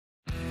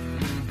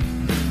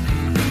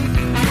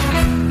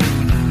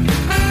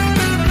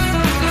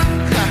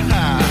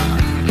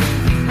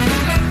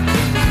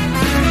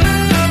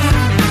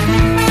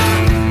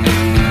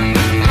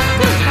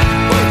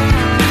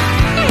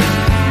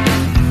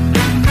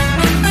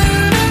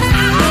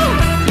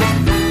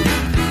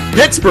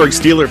Pittsburgh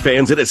Steelers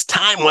fans, it is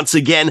time once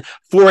again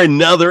for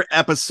another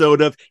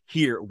episode of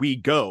Here We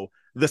Go,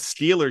 the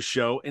Steelers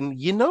Show. And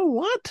you know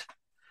what?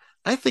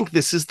 I think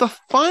this is the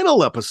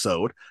final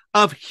episode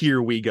of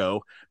Here We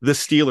Go, the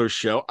Steelers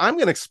Show. I'm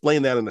going to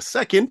explain that in a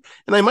second,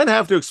 and I might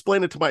have to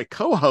explain it to my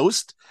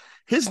co-host.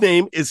 His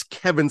name is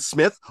Kevin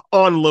Smith,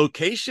 on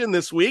location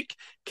this week.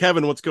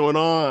 Kevin, what's going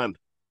on?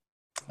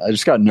 I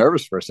just got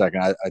nervous for a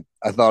second.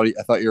 I thought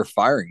you were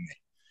firing me.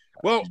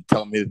 Well,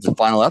 telling me it's the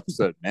final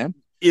episode, man.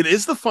 It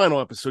is the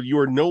final episode. You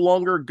are no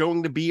longer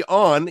going to be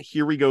on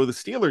Here We Go, the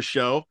Steelers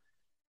Show,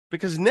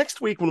 because next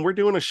week when we're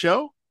doing a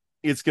show,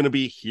 it's going to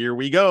be Here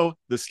We Go,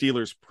 the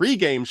Steelers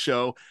pregame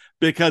show,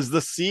 because the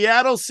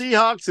Seattle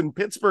Seahawks and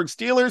Pittsburgh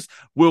Steelers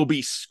will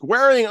be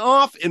squaring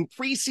off in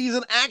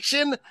preseason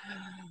action,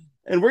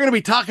 and we're going to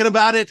be talking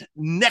about it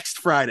next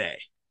Friday.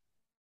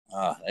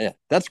 Yeah,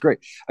 that's great.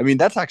 I mean,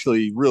 that's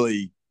actually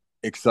really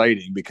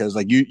exciting because,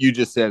 like you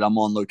just said, I'm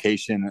on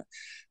location.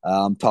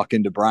 I'm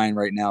talking to Brian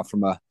right now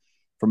from a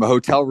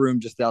hotel room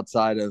just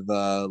outside of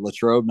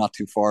Latrobe, not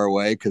too far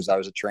away, because I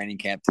was at training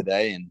camp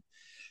today,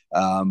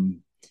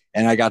 and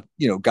I got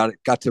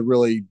to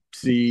really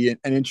see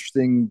an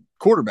interesting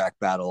quarterback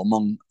battle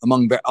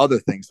among other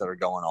things that are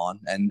going on.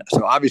 And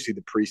so obviously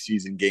the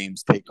preseason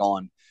games take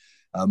on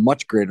a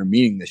much greater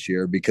meaning this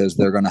year because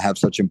they're going to have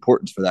such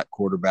importance for that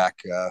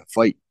quarterback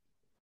fight.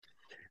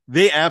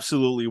 They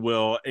absolutely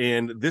will.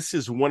 And this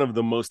is one of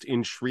the most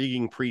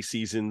intriguing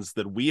preseasons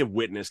that we have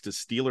witnessed as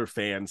Steeler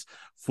fans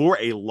for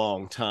a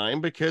long time,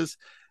 because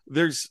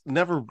there's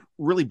never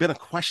really been a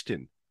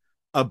question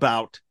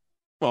about,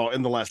 well,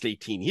 in the last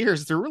 18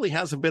 years, there really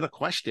hasn't been a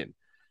question.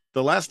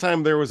 The last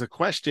time there was a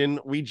question,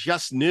 we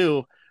just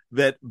knew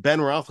that Ben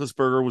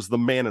Roethlisberger was the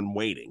man in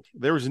waiting.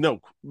 There was no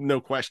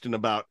question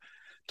about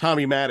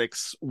Tommy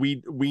Maddox.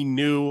 We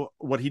knew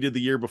what he did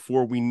the year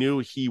before. We knew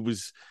he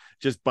was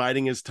just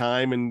biding his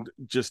time and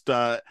just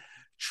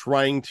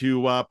trying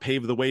to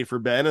pave the way for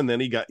Ben, and then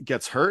he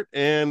gets hurt,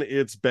 and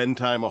it's Ben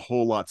time a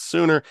whole lot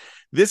sooner.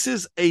 This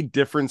is a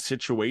different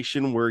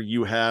situation where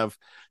you have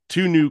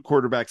two new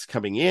quarterbacks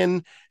coming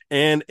in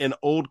and an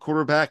old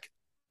quarterback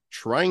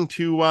trying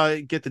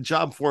to get the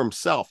job for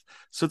himself.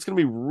 So it's going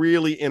to be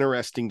really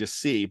interesting to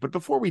see. But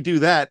before we do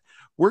that,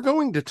 we're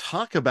going to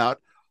talk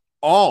about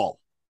all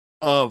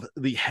of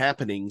the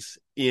happenings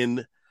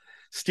in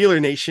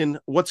Steeler Nation,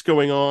 what's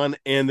going on,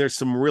 and there's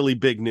some really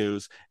big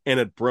news, and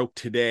it broke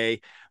today,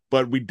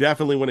 but we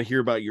definitely want to hear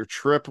about your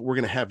trip. We're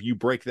going to have you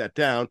break that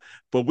down,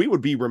 but we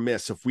would be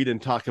remiss if we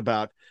didn't talk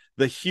about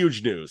the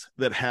huge news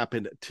that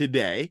happened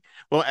today.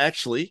 Well,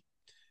 actually,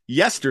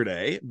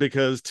 yesterday,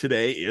 because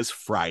today is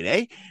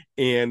Friday,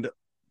 and,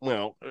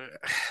 well,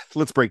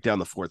 let's break down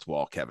the fourth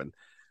wall, Kevin.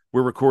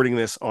 We're recording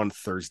this on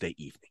Thursday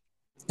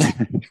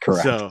evening.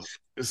 Correct.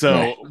 So,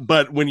 right.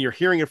 But when you're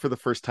hearing it for the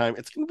first time,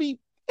 it's going to be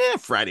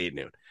Friday at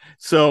noon.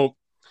 So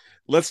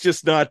let's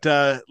just not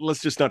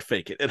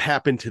fake it. It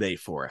happened today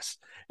for us.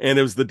 And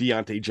it was the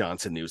Diontae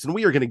Johnson news. And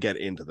we are going to get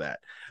into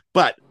that.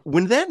 But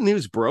when that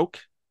news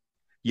broke,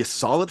 you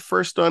saw it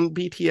first on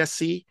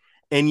BTSC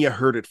and you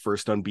heard it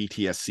first on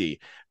BTSC,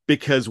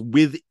 because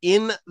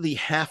within the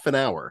half an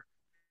hour,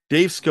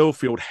 Dave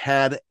Schofield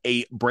had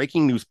a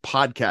breaking news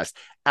podcast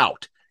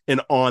out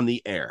and on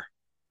the air,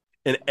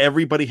 and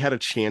everybody had a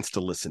chance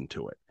to listen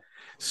to it.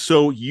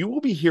 So you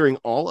will be hearing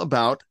all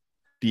about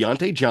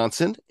Diontae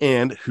Johnson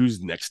and who's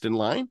next in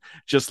line,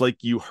 just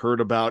like you heard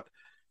about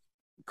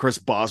Chris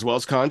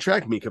Boswell's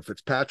contract, Mika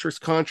Fitzpatrick's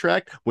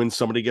contract. When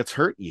somebody gets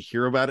hurt, you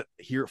hear about it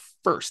here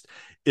first.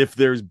 If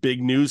there's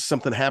big news,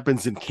 something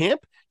happens in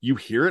camp, you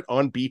hear it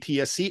on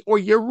BTSC or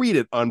you read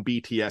it on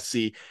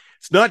BTSC.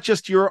 It's not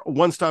just your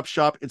one-stop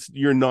shop, it's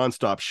your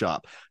non-stop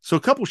shop. So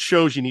a couple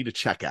shows you need to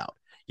check out.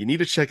 You need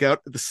to check out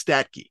the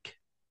Stat Geek.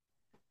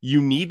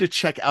 You need to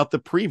check out the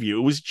preview.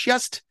 It was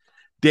just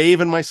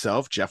Dave and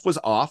myself. Jeff was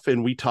off,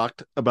 and we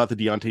talked about the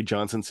Diontae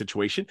Johnson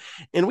situation,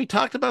 and we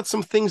talked about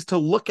some things to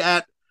look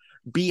at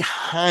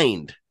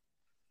behind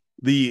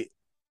the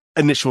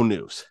initial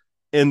news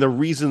and the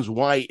reasons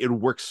why it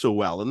works so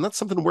well. And that's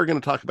something we're going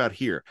to talk about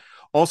here.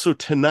 Also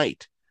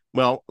tonight,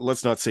 well,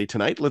 let's not say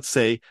tonight, let's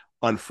say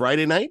on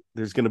Friday night,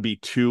 there's going to be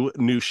two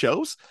new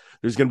shows.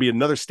 There's going to be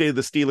another State of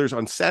the Steelers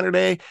on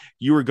Saturday.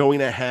 You are going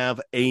to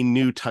have a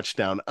new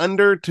Touchdown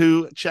Under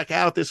to check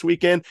out this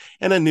weekend,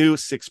 and a new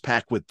Six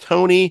Pack with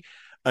Tony,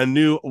 a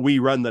new We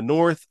Run the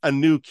North, a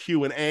new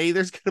Q&A.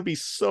 There's going to be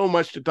so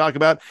much to talk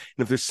about.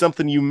 And if there's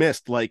something you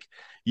missed, like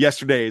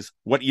yesterday's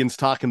What Ian's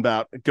Talking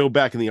About, go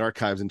back in the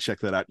archives and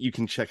check that out. You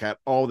can check out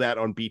all that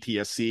on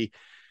BTSC.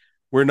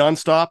 We're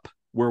nonstop.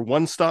 We're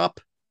one stop.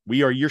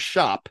 We are your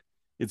shop.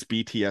 It's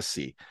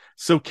BTSC.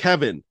 So,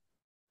 Kevin,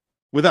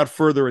 without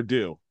further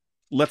ado,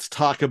 let's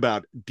talk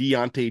about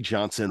Diontae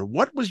Johnson.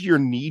 What was your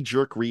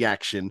knee-jerk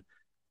reaction,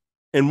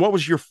 and what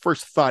was your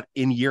first thought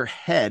in your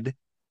head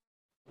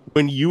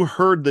when you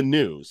heard the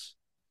news?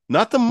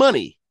 Not the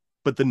money,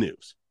 but the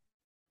news.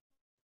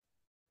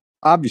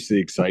 Obviously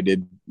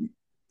excited.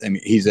 I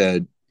mean, he's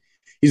the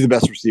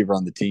best receiver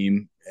on the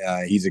team.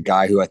 He's a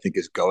guy who I think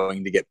is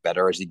going to get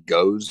better as he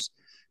goes.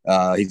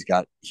 He's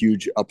got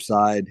huge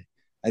upside.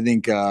 I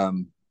think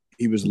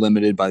he was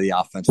limited by the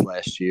offense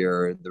last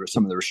year. There were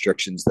some of the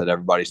restrictions that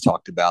everybody's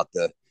talked about,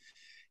 the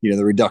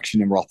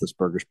reduction in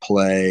Roethlisberger's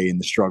play and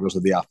the struggles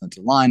of the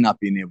offensive line not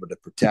being able to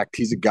protect.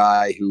 He's a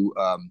guy who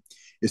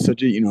is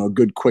such a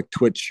good quick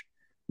twitch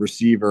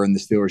receiver, and the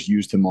Steelers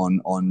used him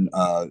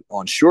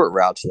on short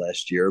routes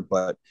last year,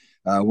 but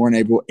weren't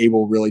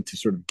able really to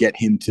sort of get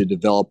him to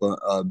develop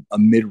a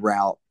mid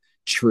route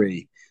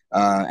tree.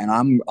 And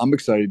I'm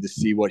excited to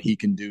see what he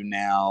can do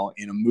now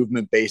in a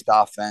movement based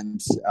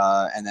offense,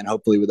 and then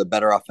hopefully with a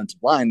better offensive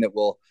line that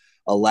will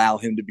allow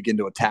him to begin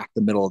to attack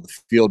the middle of the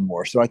field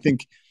more. So I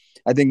think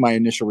my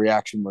initial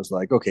reaction was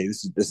like, okay,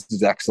 this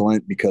is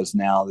excellent, because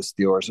now the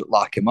Steelers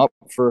lock him up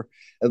for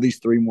at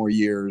least 3 more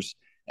years,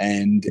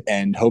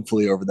 and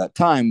hopefully over that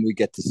time we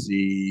get to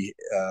see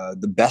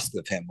the best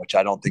of him, which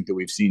I don't think that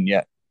we've seen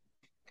yet.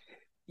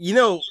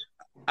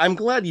 I'm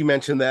glad you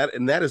mentioned that,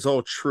 and that is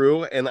all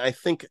true, and I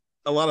think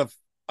a lot of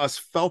us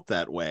felt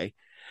that way.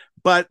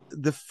 But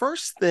the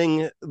first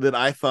thing that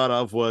I thought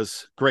of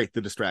was, great,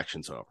 the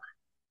distraction's over.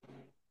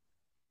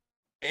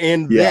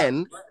 And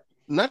then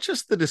not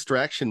just the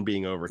distraction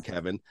being over,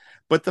 Kevin,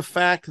 but the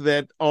fact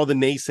that all the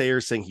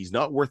naysayers saying he's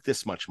not worth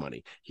this much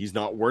money, he's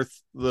not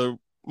worth the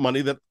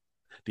money that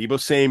Deebo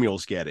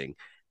Samuel's getting,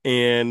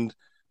 and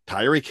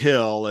Tyreek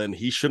Hill, and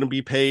he shouldn't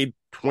be paid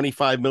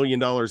 $25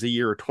 million a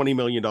year or $20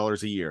 million a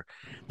year.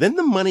 Then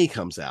the money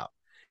comes out,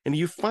 and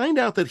you find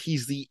out that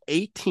he's the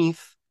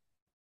 18th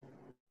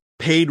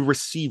paid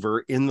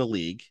receiver in the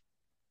league.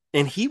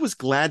 And he was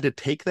glad to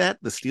take that.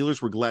 The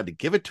Steelers were glad to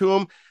give it to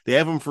him. They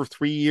have him for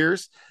 3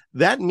 years.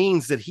 That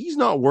means that he's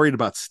not worried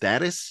about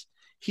status.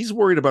 He's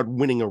worried about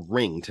winning a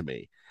ring, to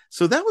me.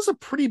 So that was a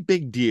pretty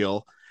big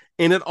deal.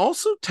 And it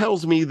also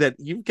tells me that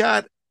you've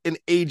got an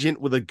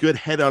agent with a good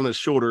head on his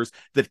shoulders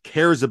that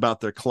cares about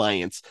their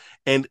clients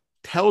and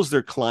tells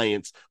their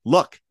clients,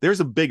 look,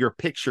 there's a bigger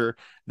picture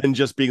than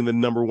just being the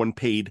number 1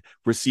 paid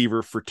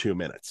receiver for 2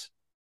 minutes.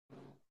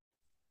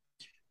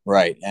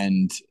 Right.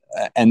 And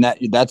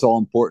that's all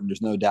important.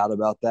 There's no doubt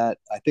about that.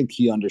 I think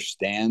he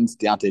understands,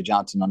 Diontae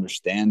Johnson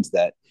understands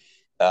that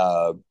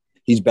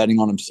he's betting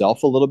on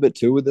himself a little bit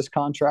too with this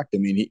contract. I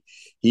mean,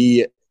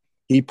 he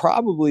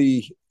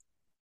probably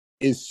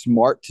is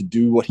smart to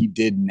do what he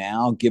did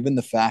now, given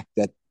the fact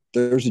that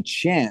there's a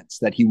chance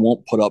that he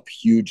won't put up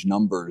huge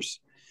numbers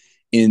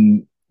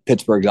in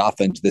Pittsburgh's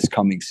offense this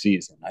coming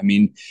season. I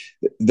mean,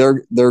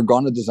 they're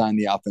going to design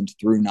the offense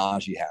through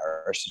Najee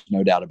Harris. There's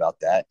no doubt about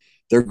that.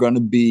 They're going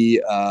to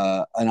be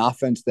an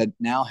offense that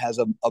now has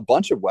a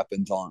bunch of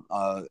weapons on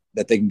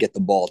that they can get the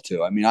ball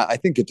to. I mean, I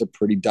think it's a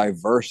pretty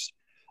diverse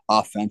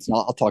offense, and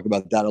I'll talk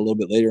about that a little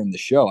bit later in the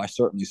show. I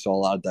certainly saw a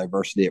lot of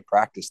diversity at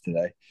practice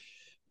today.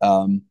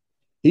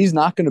 He's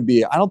not going to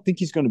be – I don't think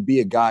he's going to be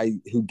a guy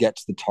who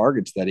gets the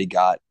targets that he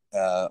got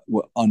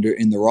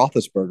in the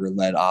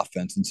Roethlisberger-led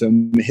offense. And so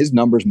his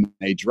numbers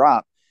may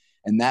drop,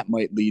 and that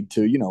might lead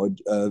to,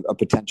 a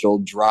potential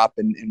drop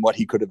in what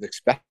he could have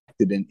expected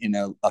in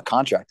a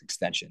contract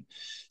extension.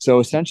 So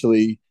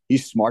essentially,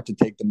 he's smart to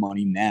take the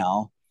money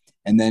now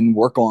and then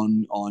work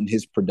on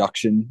his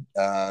production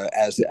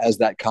as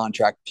that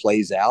contract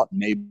plays out.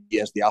 Maybe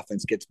as the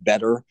offense gets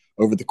better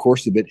over the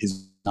course of it,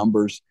 his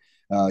numbers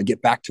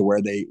get back to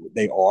where they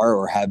are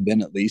or have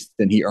been at least,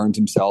 then he earns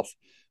himself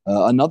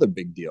another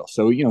big deal.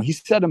 So, he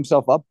set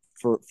himself up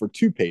for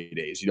 2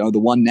 paydays, the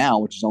one now,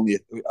 which is only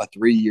a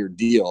 3-year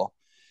deal,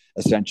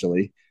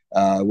 essentially,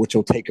 which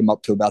will take him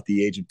up to about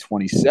the age of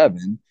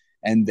 27.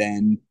 And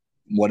then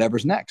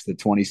whatever's next at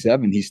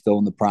 27, he's still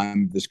in the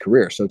prime of his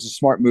career. So it's a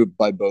smart move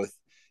by both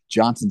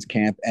Johnson's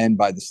camp and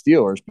by the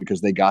Steelers,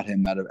 because they got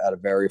him at a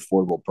very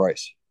affordable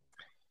price.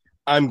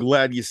 I'm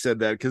glad you said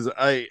that, because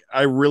I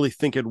really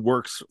think it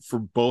works for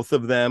both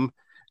of them.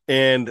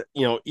 And,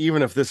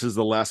 even if this is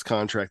the last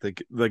contract that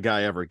the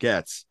guy ever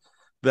gets,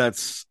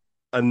 that's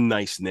a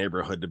nice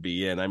neighborhood to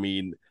be in. I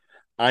mean,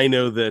 I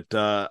know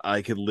that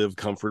I could live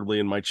comfortably,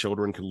 and my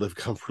children could live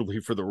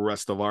comfortably for the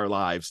rest of our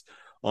lives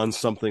on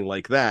something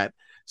like that.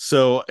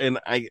 So, and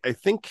I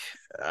think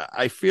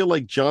I feel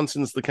like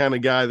Johnson's the kind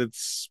of guy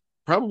that's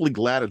probably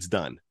glad it's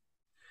done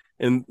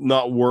and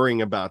not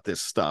worrying about this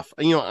stuff.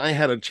 I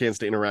had a chance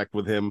to interact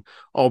with him,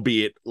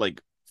 albeit like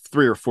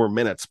 3 or 4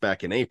 minutes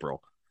back in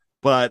April,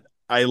 but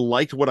I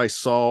liked what I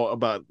saw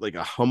about like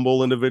a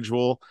humble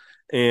individual.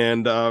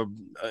 And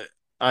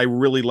I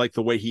really liked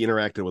the way he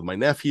interacted with my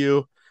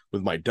nephew,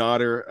 with my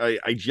daughter.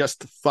 I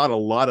just thought a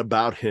lot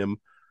about him.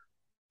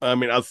 I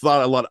mean, I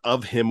thought a lot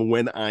of him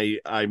when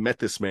I met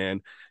this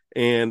man,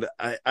 and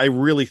I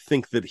really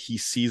think that he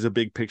sees a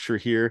big picture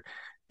here,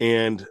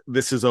 and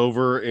this is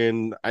over,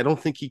 and I don't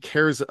think he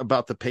cares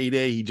about the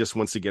payday. He just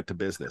wants to get to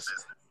business.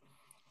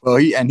 Well,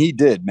 he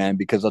did, man,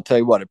 because I'll tell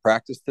you what, at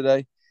practice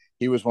today,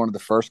 he was one of the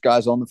first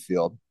guys on the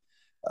field.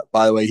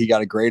 By the way, he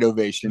got a great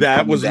ovation.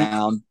 That was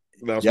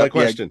my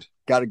question.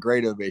 Got a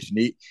great ovation.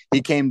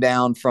 He came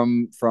down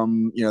from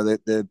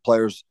the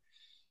players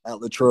at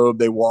Latrobe.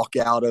 They walk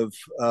out of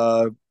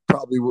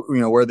probably,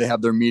 where they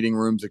have their meeting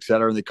rooms, et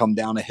cetera. And they come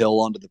down a hill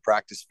onto the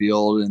practice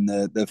field, and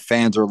the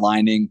fans are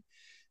lining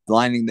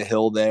the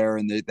hill there,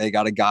 and they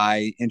got a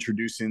guy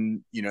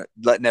introducing,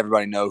 letting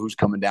everybody know who's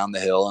coming down the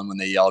hill. And when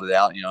they yelled it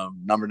out,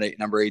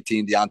 number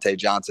 18, Deontay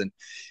Johnson,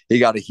 he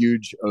got a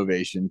huge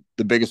ovation,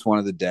 the biggest one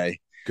of the day.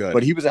 Good.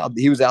 But he was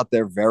out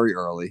there very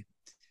early.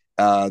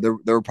 There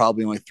were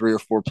probably only 3 or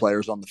 4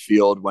 players on the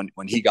field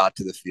when he got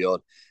to the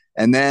field.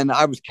 And then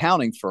I was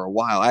counting for a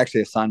while. I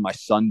actually assigned my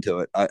son to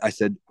it. I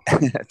said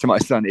to my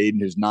son,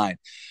 Aiden, who's 9, I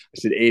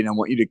said, Aiden, I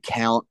want you to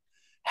count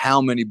how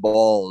many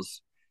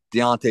balls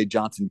Deontay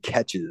Johnson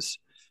catches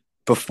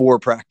before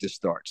practice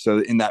starts. So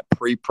in that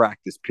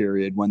pre-practice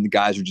period when the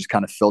guys are just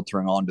kind of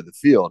filtering onto the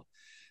field.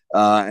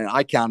 And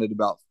I counted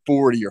about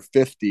 40 or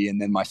 50. And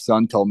then my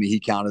son told me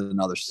he counted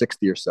another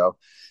 60 or so.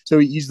 So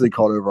he easily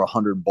caught over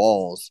 100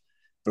 balls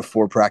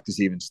before practice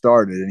even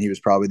started. And he was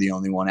probably the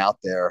only one out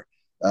there,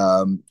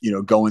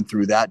 going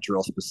through that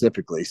drill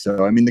specifically.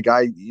 So, I mean, the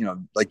guy,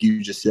 like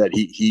you just said,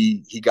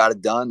 he got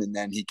it done, and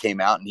then he came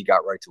out and he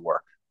got right to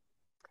work.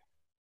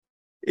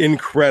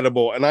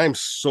 Incredible. And I'm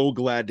so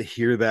glad to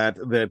hear that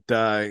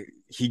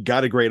he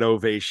got a great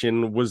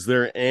ovation. Was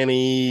there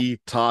any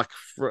talk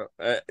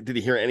did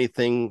he hear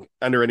anything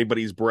under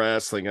anybody's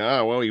breath like,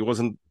 oh, well, he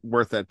wasn't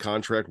worth that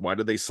contract, why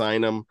did they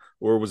sign him?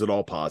 Or was it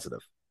all positive?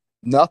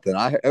 Nothing.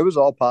 It was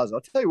all positive.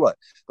 I'll tell you what,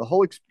 the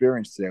whole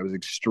experience today was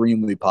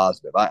extremely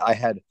positive. I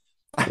had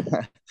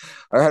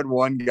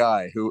one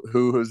guy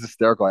who was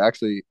hysterical. I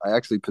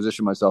actually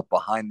positioned myself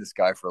behind this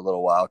guy for a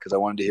little while because I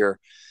wanted to hear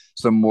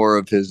some more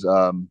of his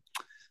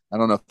I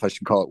don't know if I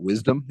should call it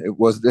wisdom. It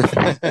was,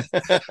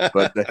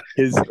 but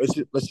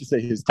let's just say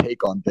his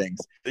take on things.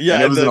 Yeah,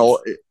 and it was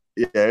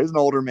an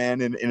older man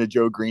in a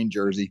Joe Green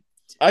jersey.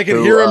 I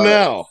can hear him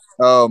now.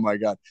 Oh my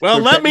God! Well,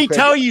 so let me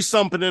tell you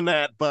something in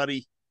that,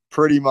 buddy.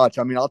 Pretty much.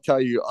 I mean, I'll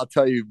tell you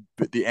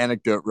the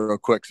anecdote real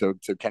quick. So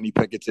Kenny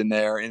Pickett's in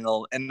there in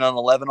an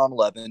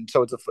 11-on-11.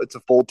 So it's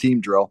a full team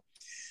drill,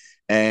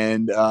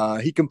 and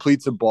he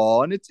completes a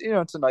ball, and it's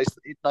a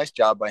nice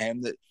job by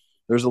him. That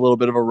there's a little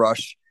bit of a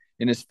rush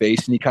in his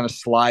face, and he kind of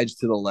slides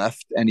to the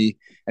left, and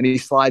he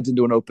slides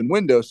into an open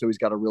window, so he's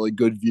got a really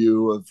good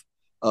view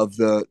of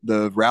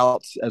the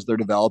routes as they're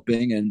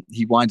developing, and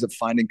he winds up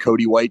finding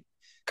Cody White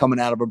coming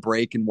out of a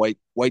break, and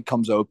White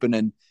comes open,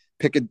 and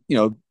Pickett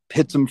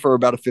hits him for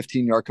about a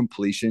 15-yard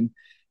completion.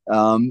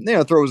 Throw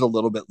was a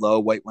little bit low.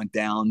 White went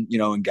down,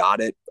 and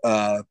got it,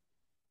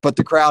 but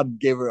the crowd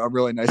gave a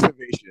really nice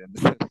ovation.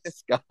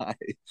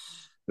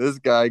 This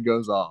guy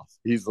goes off.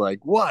 He's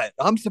like, what?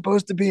 I'm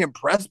supposed to be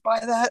impressed by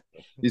that?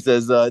 He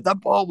says, that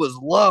ball was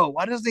low.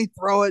 Why doesn't he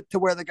throw it to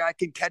where the guy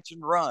can catch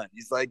and run?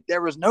 He's like,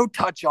 there was no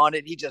touch on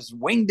it. He just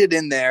winged it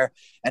in there.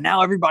 And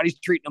now everybody's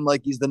treating him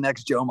like he's the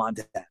next Joe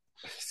Montana.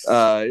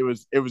 It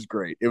was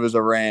great. It was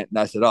a rant. And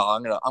I said,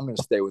 I'm going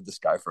to stay with this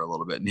guy for a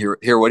little bit and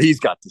hear what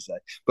he's got to say.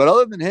 But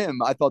other than him,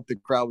 I thought the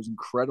crowd was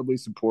incredibly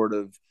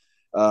supportive.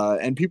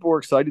 And people were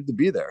excited to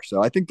be there.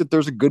 So I think that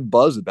there's a good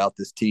buzz about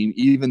this team,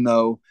 even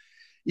though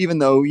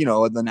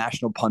the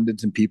national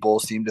pundits and people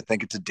seem to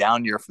think it's a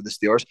down year for the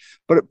Steelers,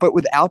 but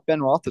without Ben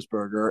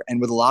Roethlisberger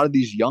and with a lot of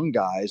these young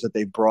guys that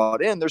they've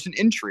brought in, there's an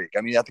intrigue.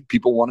 I mean, I think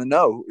people want to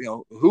know,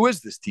 who is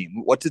this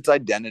team? What's its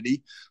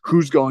identity?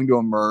 Who's going to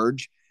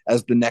emerge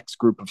as the next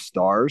group of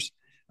stars?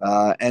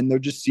 And there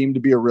just seemed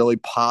to be a really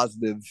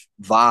positive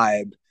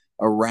vibe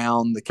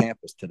around the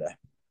campus today.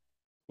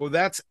 Well,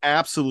 that's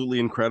absolutely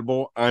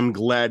incredible. I'm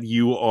glad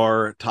you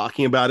are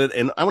talking about it,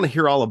 and I want to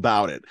hear all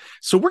about it.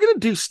 So we're going to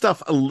do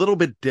stuff a little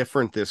bit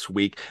different this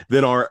week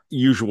than our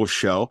usual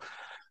show.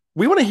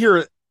 We want to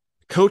hear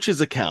Coach's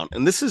account,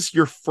 and this is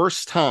your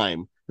first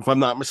time, if I'm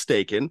not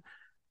mistaken,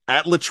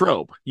 at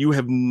Latrobe. You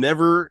have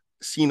never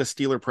seen a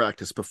Steeler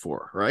practice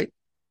before, right?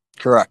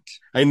 Correct.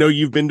 I know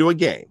you've been to a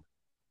game.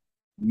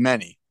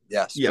 Many,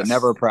 yes. But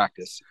never a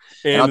practice.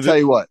 And I'll tell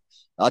you what.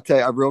 I'll tell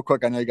you real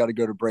quick. I know you got to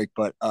go to break,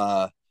 but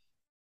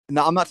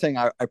now, I'm not saying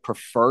I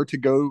prefer to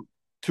go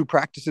to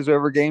practices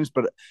over games,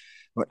 but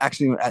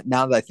actually,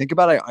 now that I think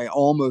about it, I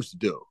almost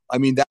do. I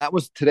mean,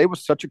 today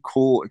was such a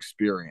cool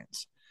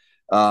experience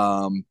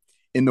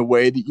in the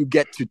way that you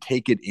get to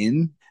take it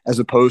in as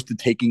opposed to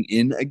taking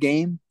in a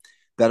game,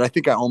 that I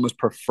think I almost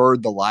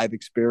preferred the live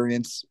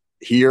experience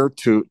here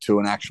to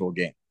an actual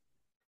game.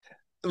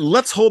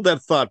 Let's hold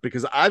that thought,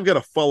 because I've got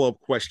a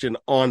follow-up question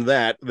on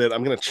that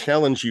I'm going to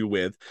challenge you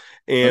with.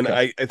 And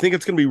okay. I think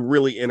it's going to be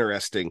really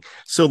interesting.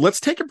 So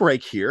let's take a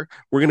break here.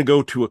 We're going to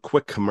go to a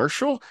quick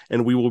commercial,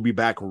 and we will be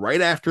back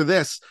right after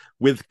this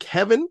with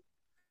Kevin,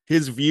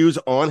 his views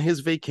on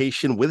his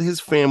vacation with his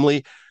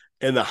family,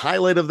 and the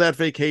highlight of that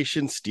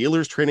vacation,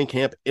 Steelers training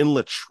camp in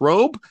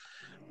Latrobe.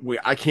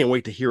 I can't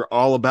wait to hear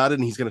all about it,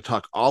 and he's going to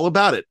talk all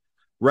about it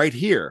right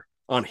here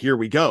on Here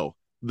We Go,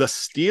 the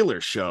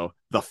Steelers Show,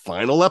 the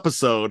final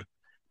episode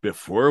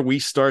before we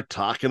start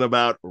talking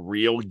about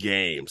real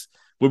games.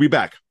 We'll be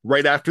back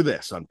right after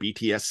this on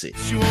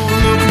BTSC. You won't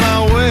look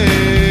my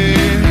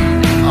way.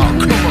 Oh,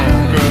 come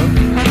on, girl.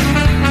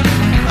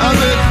 I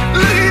said,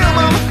 look at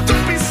mama,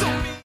 don't be so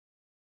mean.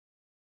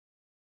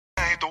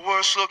 I ain't the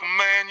worst looking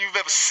man you've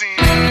ever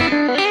seen.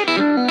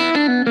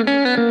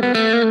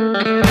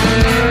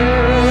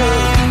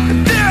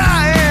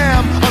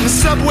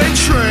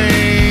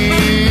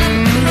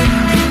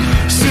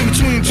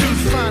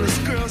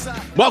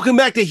 Welcome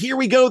back to Here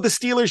We Go, the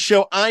Steelers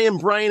Show. I am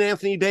Brian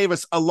Anthony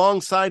Davis.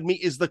 Alongside me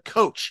is the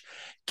coach,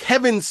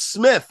 Kevin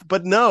Smith.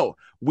 But no,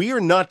 we are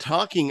not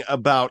talking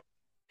about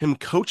him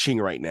coaching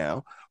right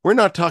now. We're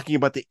not talking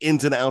about the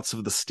ins and outs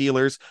of the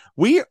Steelers.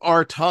 We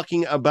are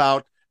talking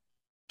about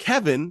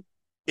Kevin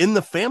in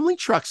the family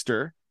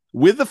truckster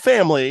with the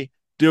family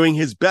doing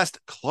his best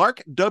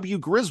Clark W.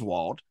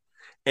 Griswold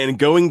and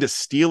going to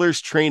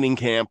Steelers training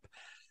camp.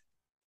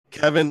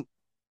 Kevin,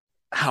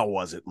 how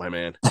was it, my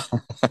man?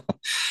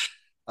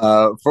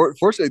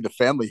 Fortunately, the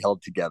family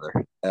held together.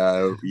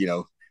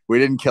 We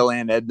didn't kill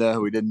Aunt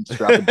Edna. We didn't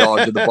strap a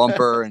dog to the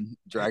bumper and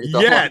drag it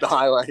along the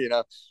highway.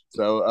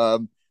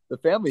 So the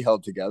family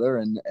held together,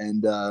 and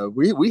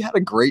we had a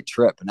great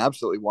trip, an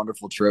absolutely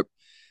wonderful trip.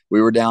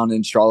 We were down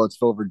in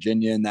Charlottesville,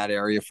 Virginia, in that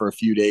area for a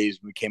few days.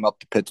 We came up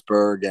to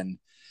Pittsburgh and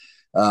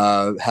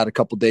had a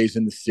couple days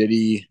in the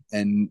city,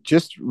 and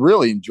just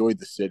really enjoyed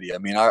the city. I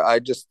mean, I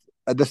just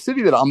the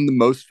city that I'm the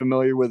most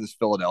familiar with is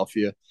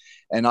Philadelphia,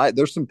 and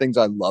there's some things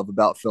I love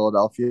about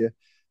Philadelphia,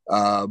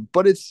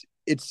 but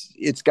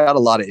it's got a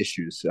lot of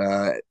issues,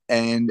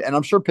 and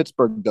I'm sure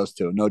Pittsburgh does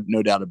too.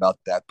 No doubt about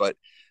that.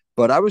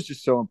 But I was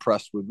just so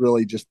impressed with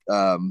really just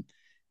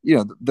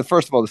the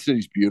first of all, the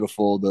city's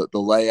beautiful. The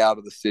layout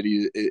of the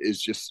city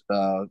is just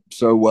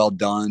so well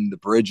done. The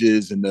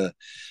bridges and the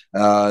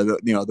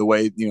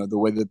way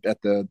that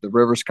the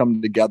rivers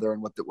come together,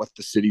 and what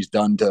the city's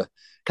done to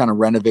kind of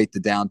renovate the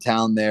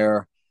downtown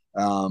there.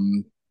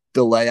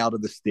 The layout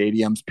of the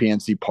stadiums,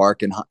 PNC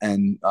Park and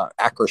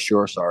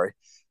Acrisure, sorry.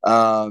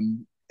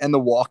 And the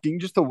walking,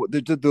 just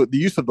the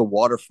use of the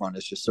waterfront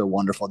is just so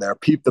wonderful there.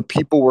 The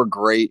people were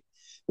great.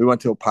 We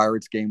went to a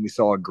Pirates game. We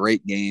saw a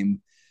great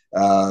game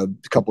a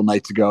couple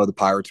nights ago. The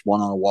Pirates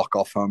won on a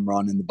walk-off home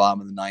run in the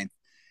bottom of the ninth.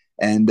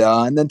 And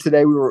then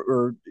today we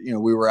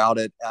were out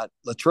at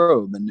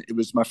Latrobe, and it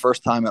was my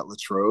first time at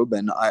Latrobe.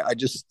 And I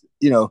just,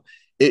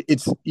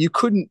 it's you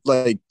couldn't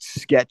like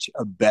sketch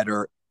a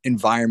better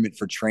environment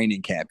for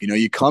training camp.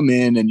 You come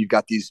in and you've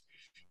got these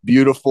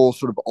beautiful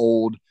sort of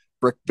old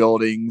brick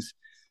buildings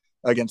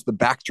against the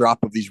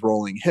backdrop of these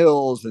rolling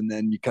hills, and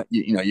then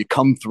you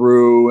come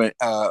through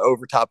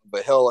over top of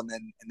a hill, and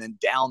then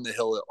down the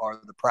hill are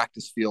the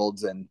practice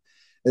fields, and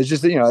it's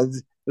just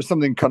there's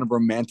something kind of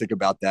romantic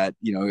about that,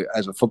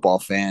 as a football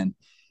fan,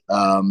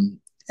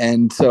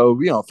 and so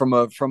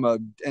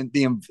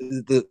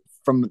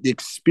from the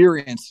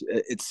experience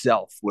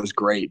itself was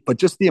great, but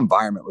just the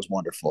environment was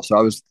wonderful. So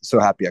I was so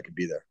happy I could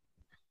be there.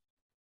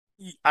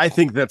 I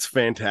think that's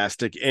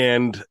fantastic.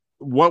 And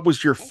what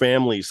was your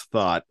family's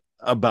thought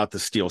about the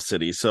Steel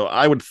City? So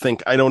I would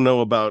think, I don't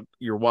know about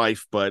your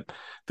wife, but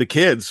the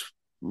kids,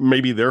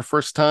 maybe their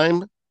first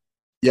time.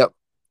 Yep.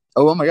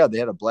 Oh my God, they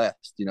had a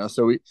blast.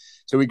 So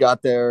we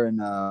got there,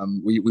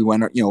 and we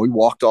went. We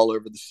walked all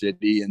over the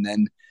city, and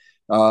then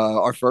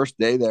our first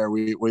day there,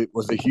 we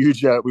was a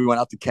huge. We went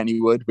out to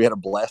Kennywood. We had a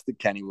blast at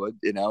Kennywood.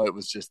 It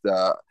was just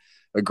a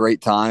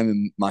great time.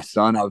 And my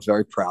son, I was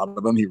very proud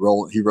of him. He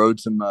rode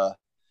some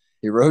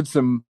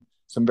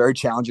very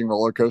challenging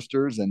roller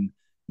coasters, and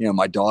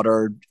my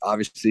daughter,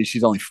 obviously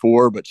she's only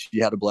 4, but she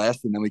had a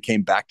blast. And then we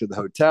came back to the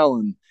hotel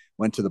and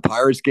went to the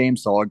Pirates game,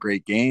 saw a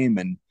great game,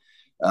 and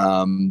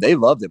they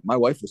loved it. My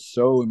wife was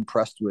so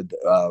impressed with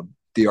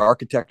the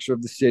architecture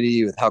of the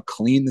city, with how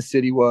clean the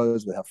city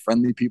was, with how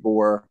friendly people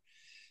were.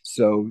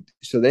 So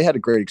they had a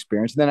great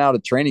experience. And then out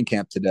at training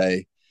camp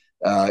today,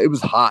 it was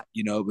hot.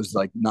 It was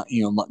like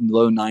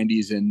low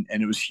 90s, and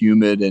it was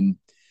humid, and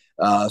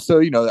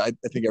so I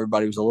think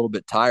everybody was a little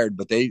bit tired,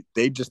 but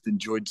they just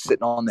enjoyed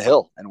sitting on the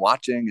hill and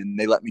watching, and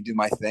they let me do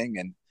my thing,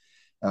 and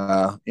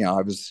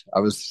I was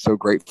so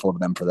grateful to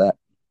them for that.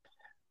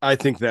 I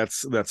think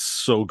that's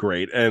so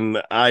great.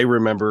 And I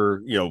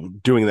remember,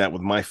 doing that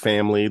with my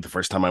family the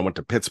first time I went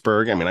to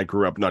Pittsburgh. I mean, I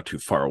grew up not too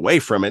far away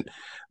from it,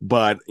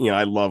 but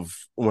I love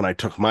when I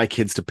took my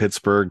kids to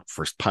Pittsburgh,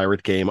 first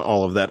Pirate game,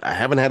 all of that. I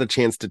haven't had a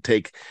chance to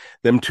take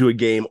them to a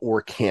game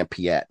or camp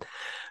yet,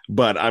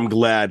 but I'm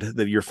glad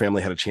that your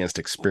family had a chance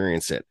to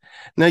experience it.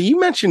 Now, you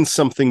mentioned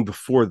something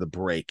before the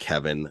break,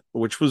 Kevin,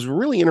 which was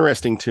really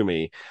interesting to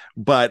me,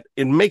 but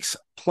it makes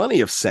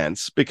plenty of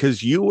sense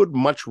because you would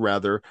much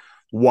rather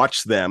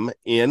watch them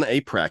in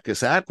a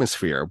practice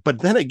atmosphere. But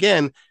then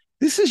again,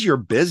 this is your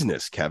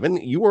business, Kevin.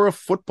 You are a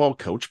football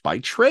coach by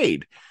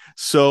trade.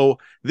 So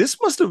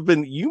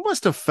you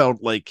must have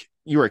felt like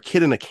you were a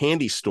kid in a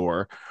candy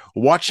store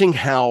watching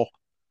how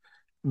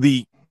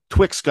the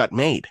Twix got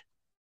made.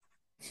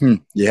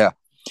 Yeah,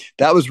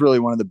 that was really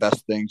one of the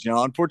best things.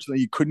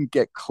 Unfortunately, you couldn't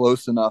get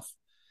close enough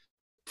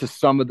to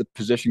some of the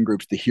position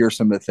groups to hear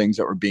some of the things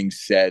that were being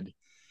said.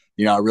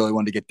 I really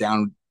wanted to get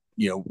down,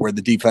 where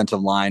the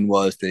defensive line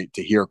was to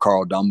hear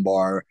Carl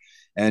Dunbar,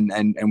 and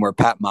where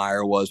Pat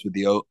Meyer was with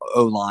the O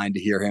line to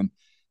hear him.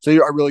 So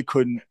I really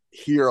couldn't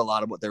hear a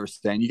lot of what they were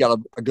saying. You got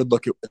a good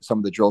look at some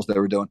of the drills they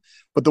were doing.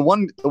 But the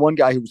one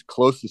guy who was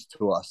closest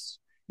to us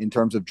in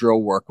terms of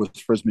drill work was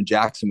Frisman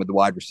Jackson with the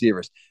wide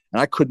receivers.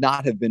 And I could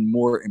not have been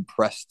more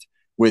impressed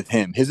with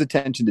him. His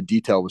attention to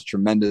detail was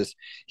tremendous.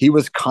 He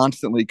was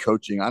constantly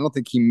coaching. I don't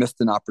think he missed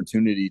an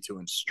opportunity to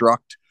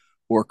instruct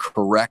or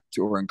correct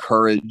or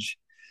encourage.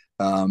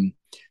 Um,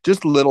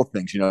 just little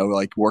things,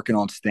 like working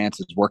on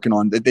stances, working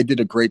on. They did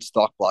a great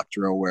stock block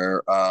drill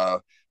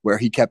where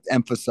he kept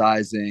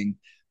emphasizing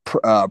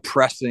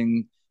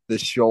pressing the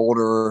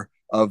shoulder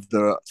of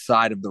the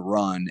side of the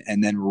run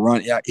and then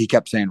run. Yeah, he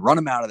kept saying, "Run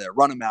him out of there,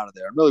 run him out of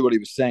there." And really, what he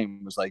was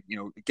saying was like,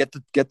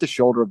 get the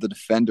shoulder of the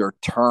defender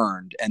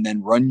turned and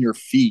then run your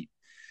feet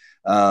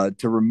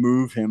to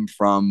remove him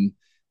from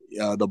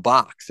the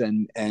box,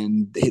 and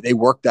they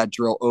worked that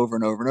drill over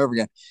and over and over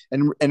again.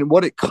 And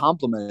what it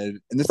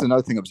complemented, and this is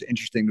another thing that was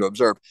interesting to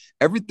observe,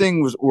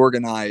 everything was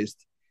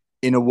organized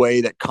in a way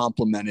that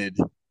complemented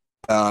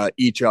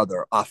each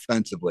other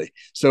offensively.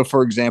 So,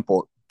 for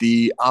example,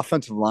 the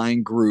offensive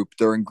line group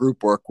during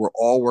group work were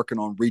all working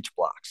on reach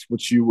blocks,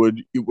 which you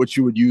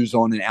would use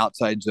on an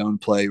outside zone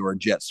play or a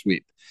jet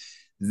sweep.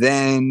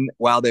 Then,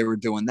 while they were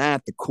doing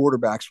that, the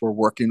quarterbacks were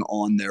working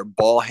on their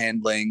ball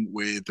handling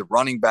with the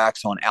running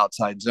backs on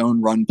outside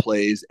zone run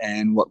plays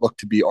and what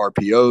looked to be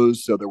RPOs.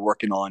 So they're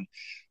working on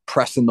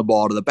pressing the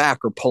ball to the back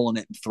or pulling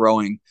it and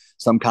throwing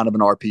some kind of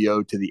an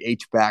RPO to the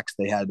H backs.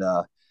 They had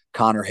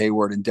Connor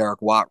Hayward and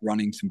Derek Watt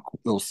running some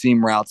little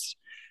seam routes,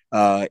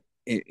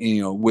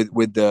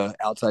 with the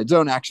outside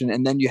zone action.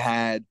 And then you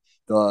had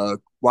the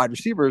wide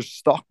receivers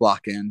stalk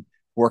blocking,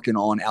 working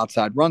on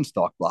outside run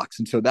stock blocks.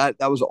 And so that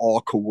was all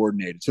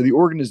coordinated. So the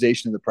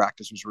organization of the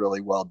practice was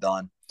really well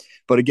done.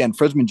 But again,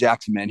 Fresman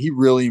Jackson, man, he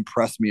really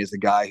impressed me as a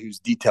guy who's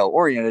detail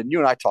oriented. And you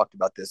and I talked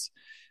about this,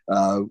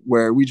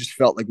 where we just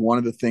felt like one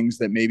of the things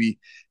that maybe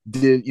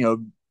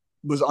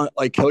was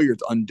like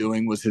Hilliard's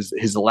undoing was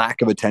his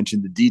lack of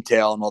attention to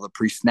detail and all the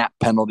pre-snap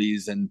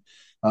penalties and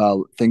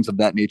things of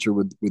that nature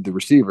with the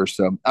receivers.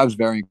 So I was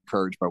very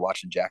encouraged by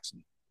watching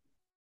Jackson.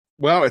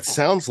 Well, it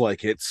sounds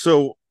like it.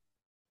 So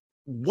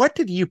what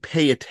did you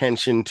pay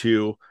attention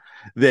to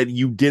that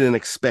you didn't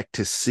expect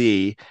to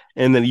see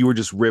and then you were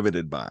just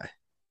riveted by?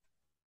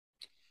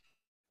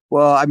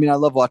 Well, I mean, I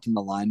love watching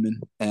the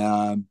linemen,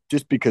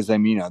 just because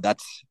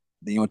that's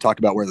you want to talk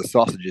about where the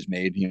sausage is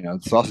made. The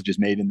sausage is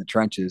made in the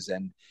trenches,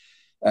 and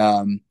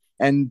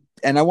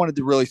I wanted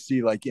to really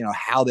see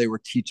how they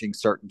were teaching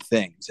certain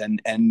things.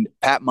 And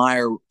Pat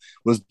Meyer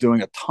was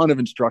doing a ton of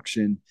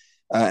instruction.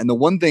 And the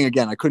one thing,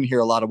 again, I couldn't hear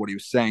a lot of what he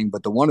was saying,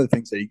 but one of the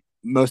things that he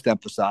most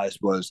emphasized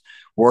was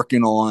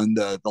working on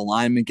the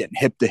lineman getting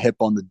hip to hip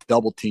on the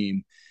double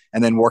team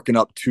and then working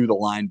up to the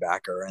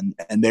linebacker.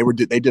 And they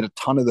did a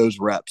ton of those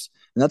reps.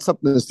 And that's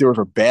something the Steelers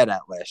were bad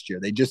at last year.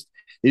 They just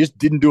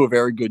didn't do a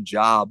very good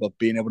job of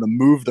being able to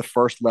move the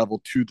first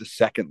level to the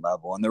second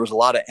level. And there was a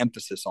lot of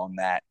emphasis on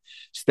that,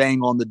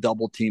 staying on the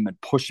double team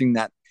and pushing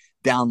that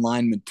down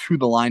lineman to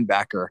the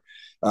linebacker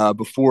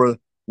before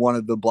one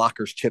of the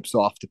blockers chips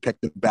off to pick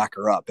the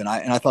backer up. And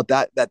I thought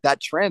that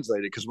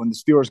translated, because when the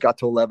Steelers got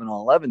to 11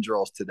 on 11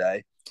 drills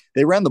today,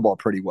 they ran the ball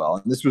pretty well.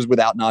 And this was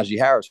without Najee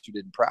Harris, who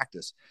didn't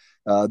practice.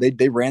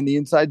 They ran the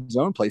inside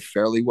zone play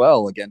fairly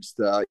well against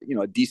a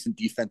decent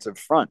defensive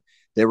front.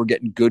 They were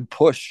getting good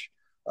push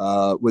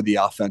with the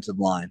offensive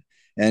line.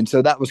 And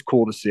so that was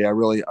cool to see. I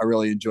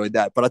really enjoyed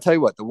that. But I'll tell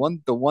you what,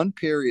 the one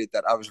period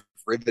that I was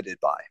riveted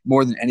by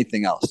more than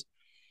anything else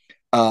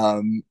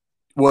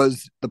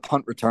was the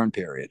punt return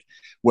period,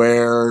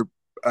 where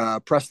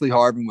Presley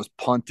Harvin was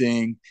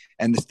punting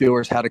and the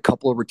Steelers had a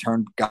couple of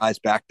return guys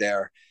back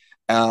there.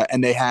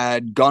 And they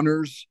had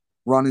gunners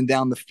running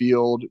down the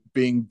field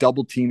being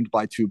double teamed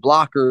by two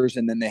blockers.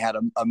 And then they had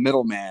a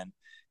middleman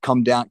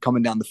coming down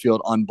the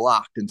field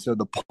unblocked. And so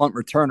the punt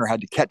returner had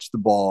to catch the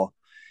ball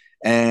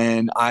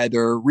and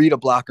either read a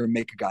block or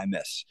make a guy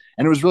miss.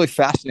 And it was really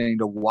fascinating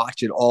to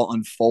watch it all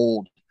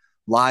unfold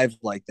live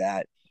like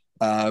that.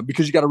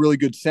 Because you got a really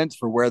good sense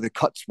for where the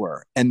cuts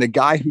were. And the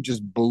guy who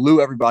just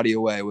blew everybody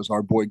away was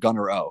our boy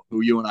Gunnar O,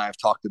 who you and I have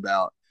talked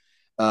about,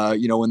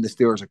 when the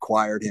Steelers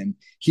acquired him.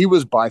 He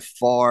was by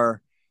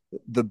far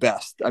the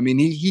best. I mean,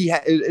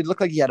 it looked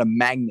like he had a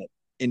magnet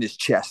in his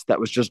chest that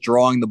was just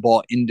drawing the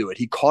ball into it.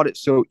 He caught it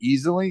so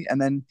easily. And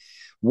then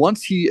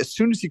as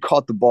soon as he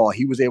caught the ball,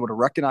 he was able to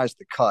recognize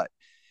the cut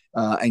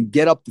and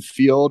get up the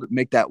field,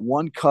 make that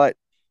one cut,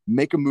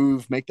 make a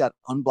move, make that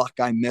unblocked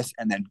guy miss,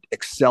 and then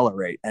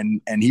accelerate.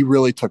 And he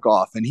really took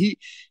off. And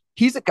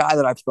he's a guy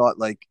that I've thought,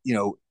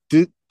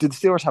 did the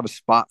Steelers have a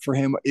spot for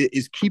him?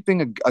 Is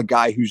keeping a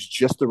guy who's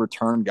just a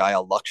return guy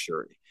a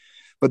luxury?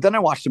 But then I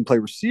watched him play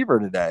receiver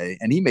today,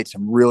 and he made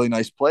some really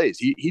nice plays.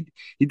 He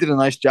did a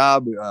nice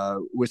job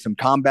with some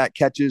combat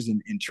catches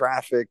in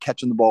traffic,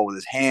 catching the ball with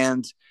his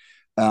hands.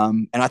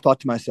 And I thought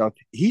to myself,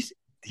 he's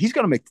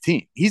going to make the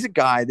team. He's a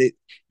guy that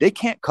they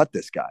can't cut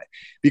this guy,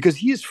 because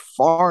he is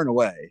far and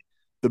away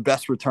the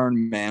best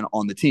return man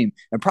on the team,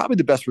 and probably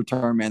the best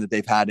return man that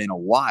they've had in a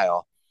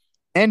while.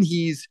 And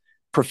he's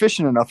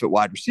proficient enough at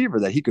wide receiver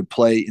that he could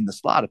play in the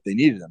slot if they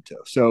needed him to.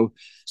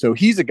 So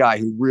he's a guy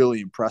who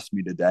really impressed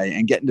me today,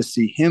 and getting to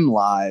see him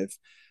live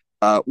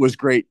was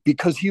great,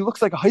 because he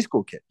looks like a high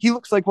school kid. He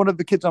looks like one of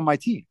the kids on my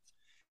team.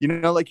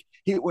 Like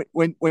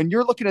when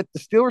you're looking at the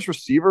Steelers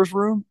receivers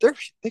room,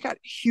 they got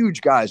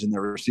huge guys in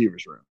their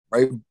receivers room,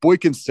 right?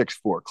 Boykin's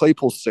 6'4",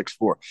 Claypool's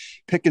 6'4",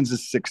 Pickens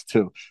is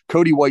 6'2",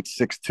 Cody White's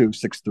 6'2",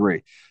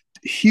 6'3",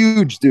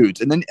 huge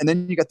dudes. And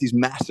then you got these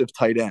massive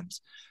tight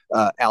ends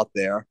out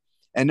there.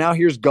 And now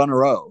here's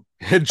Gunnar O.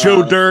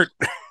 Joe Dirt.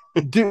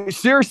 Dude,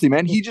 seriously,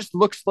 man, he just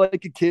looks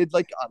like a kid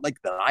like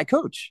that I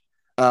coach.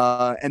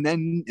 And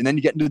then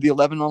you get into the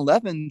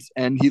 11-on-11s,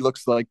 and he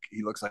looks like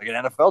an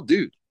NFL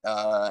dude.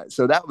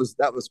 So that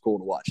was cool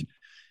to watch.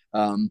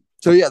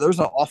 So yeah, there's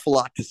an awful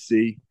lot to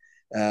see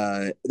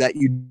that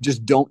you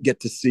just don't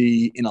get to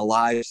see in a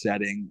live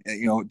setting,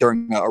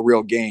 during a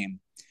real game.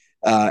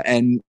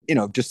 And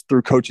just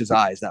through coach's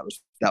eyes, that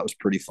was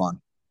pretty fun.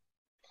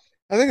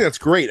 I think that's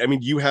great. I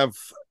mean, you have.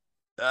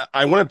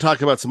 I want to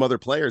talk about some other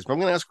players, but I'm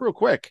going to ask real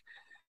quick.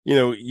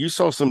 You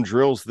saw some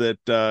drills that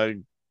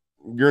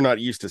you're not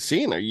used to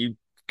seeing. Are you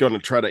going to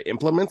try to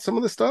implement some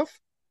of this stuff?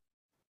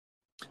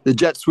 The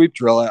jet sweep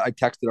drill, I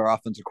texted our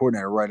offensive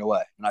coordinator right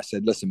away, and I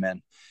said, "Listen,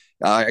 man,"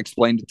 I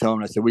explained it to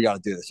him. I said, "We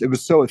got to do this." It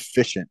was so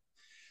efficient.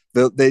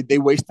 They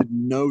wasted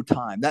no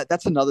time.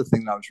 That's another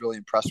thing that I was really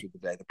impressed with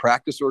today. The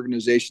practice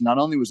organization, not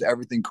only was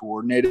everything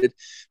coordinated,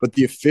 but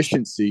the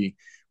efficiency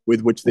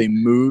with which they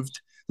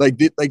moved. Like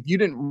you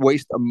didn't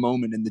waste a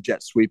moment in the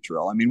jet sweep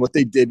drill. I mean, what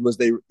they did was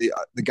the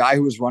guy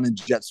who was running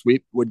jet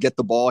sweep would get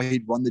the ball.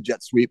 He'd run the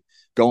jet sweep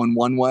going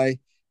one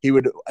way. He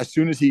would, as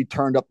soon as he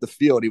turned up the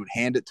field, he would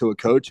hand it to a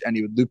coach, and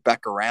he would loop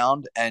back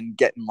around and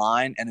get in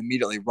line and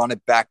immediately run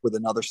it back with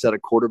another set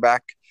of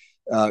quarterbacks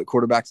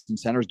and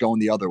centers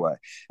going the other way.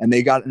 And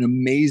they got an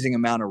amazing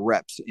amount of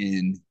reps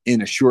in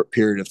a short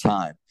period of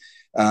time.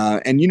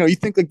 And you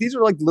think like these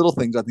are like little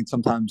things. I think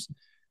sometimes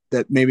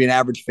that maybe an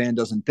average fan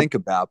doesn't think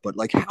about, but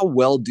like, how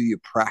well do you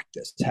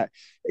practice?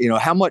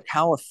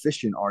 How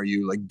efficient are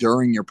you like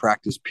during your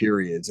practice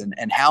periods, and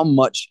how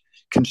much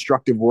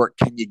constructive work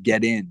can you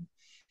get in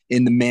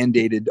the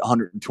mandated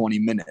 120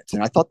 minutes?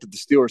 And I thought that the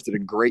Steelers did a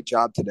great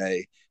job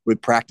today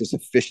with practice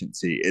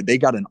efficiency. They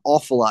got an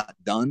awful lot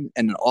done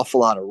and an awful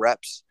lot of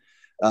reps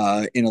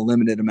in a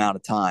limited amount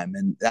of time.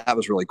 And that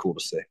was really cool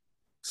to see.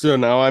 So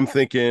now I'm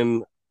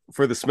thinking,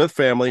 for the Smith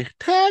family,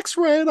 tax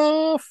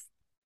write-off.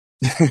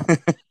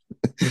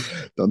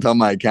 Don't tell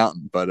my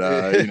accountant, but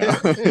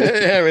there's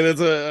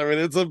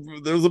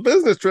a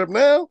business trip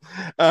now.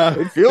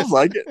 It feels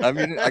like it. I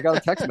mean, I got a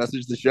text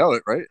message to show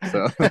it, right?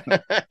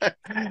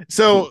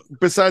 So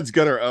besides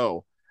Gunnar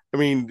O, I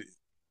mean,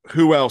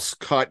 who else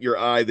caught your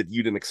eye that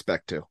you didn't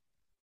expect to?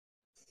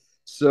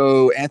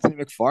 So Anthony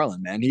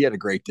McFarland, man, he had a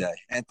great day.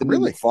 Anthony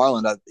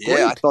McFarland,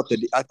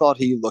 I thought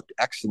he looked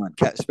excellent,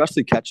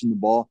 especially catching the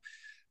ball.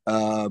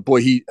 I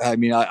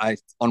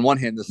on one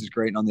hand, this is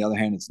great, and on the other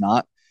hand, it's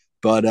not.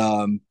 But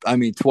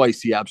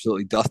twice he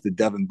absolutely dusted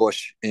Devin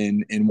Bush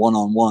in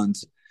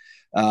one-on-ones.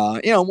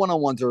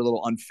 One-on-ones are a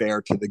little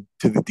unfair to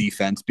the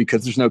defense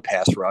because there's no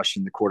pass rush,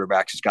 and the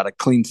quarterback's just got a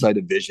clean sight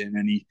of vision,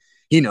 and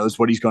he knows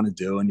what he's going to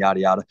do, and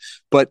yada yada.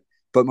 But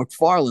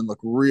McFarland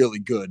looked really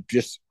good,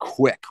 just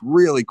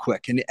really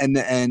quick, and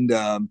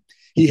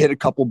he hit a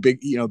couple big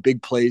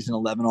plays in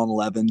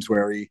 11-on-11s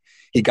where he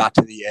got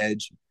to the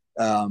edge.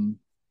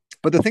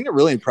 But the thing that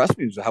really impressed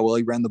me was how well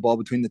he ran the ball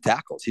between the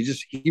tackles.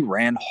 He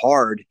ran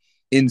hard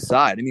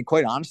inside. I mean,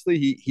 quite honestly,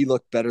 he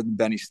looked better than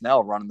Benny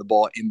Snell running the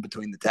ball in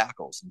between the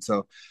tackles. And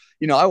so,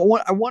 I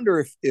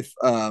wonder if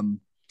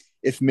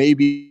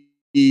maybe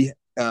the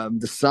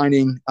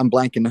signing, I'm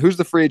blanking. Who's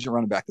the free agent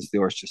running back the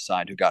Steelers just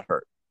signed who got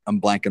hurt? I'm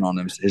blanking on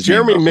him.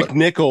 Jeremy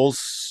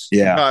McNichols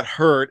got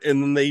hurt,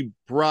 and then they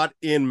brought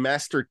in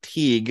Master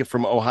Teague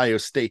from Ohio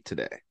State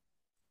today.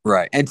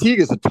 Right. And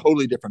Teague is a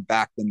totally different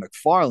back than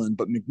McFarland,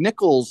 but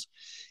McNichols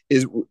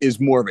is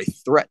more of a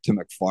threat to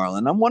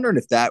McFarland. I'm wondering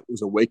if that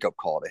was a wake-up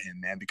call to him,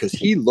 man, because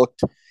he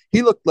looked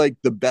like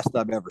the best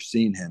I've ever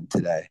seen him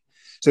today.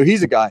 So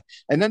he's a guy.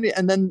 And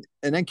then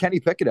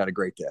Kenny Pickett had a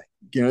great day.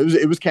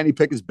 It was Kenny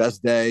Pickett's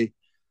best day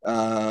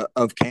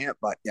of camp.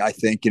 But I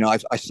think, I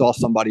saw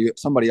somebody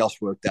else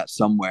wrote that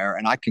somewhere,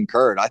 and I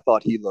concurred. I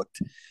thought he looked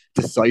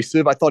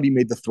decisive. I thought he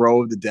made the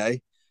throw of the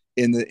day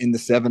in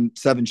the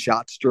seven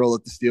shots drill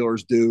that the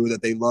Steelers do,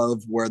 that they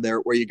love, where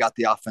you got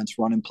the offense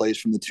running plays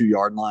from the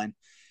 2-yard line.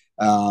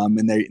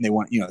 And they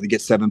want, they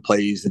get 7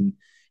 plays, and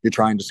you're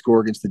trying to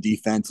score against the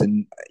defense.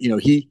 And,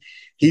 he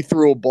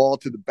threw a ball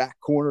to the back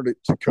corner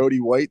to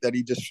Cody White that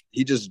he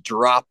just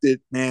dropped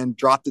it down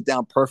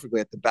perfectly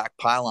at the back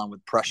pylon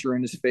with pressure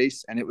in his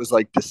face. And it was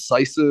like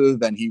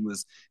decisive, and he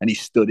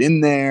stood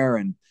in there.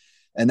 And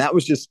that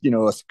was just,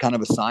 a kind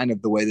of a sign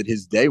of the way that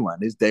his day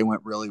went. His day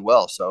went really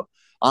well. So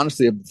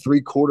honestly, of the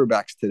 3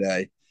 quarterbacks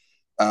today,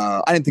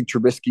 I didn't think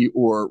Trubisky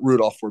or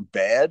Rudolph were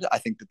bad. I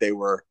think that they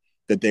were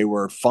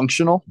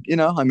functional.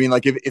 I mean,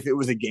 like if it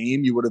was a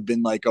game, you would have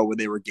been like, oh, well,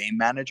 they were game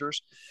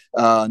managers.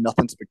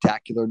 Nothing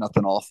spectacular,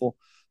 nothing awful.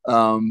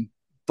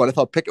 But I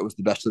thought Pickett was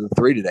the best of the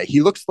 3 today.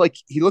 He looks like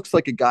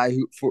a guy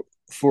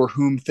for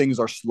whom things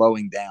are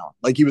slowing down.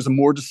 Like he was a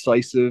more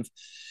decisive,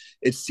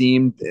 it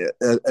seemed,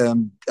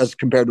 as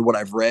compared to what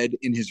I've read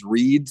in his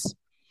reads.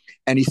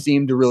 and he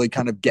seemed to really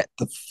kind of get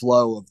the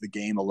flow of the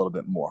game a little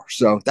bit more.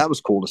 So that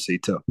was cool to see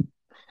too.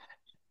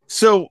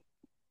 So,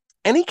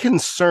 any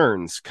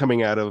concerns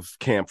coming out of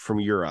camp from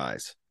your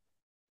eyes?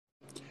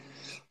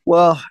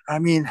 Well, I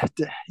mean,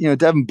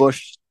 Devin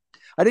Bush,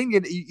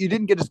 you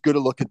didn't get as good a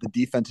look at the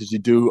defense as you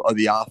do of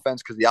the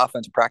offense, because the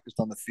offense practiced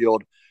on the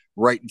field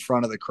right in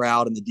front of the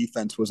crowd, and the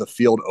defense was a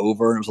field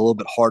over, and it was a little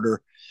bit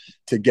harder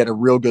to get a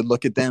real good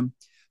look at them.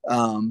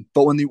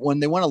 But when they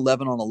went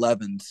 11 on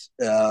 11s,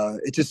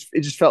 it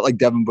just felt like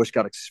Devin Bush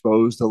got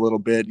exposed a little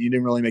bit. He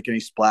didn't really make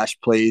any splash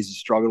plays. He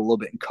struggled a little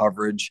bit in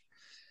coverage.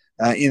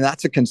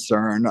 That's a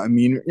concern. I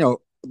mean,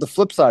 the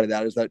flip side of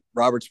that is that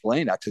Robert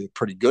Spillane actually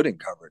pretty good in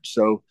coverage.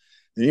 So,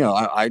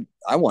 I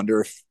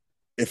wonder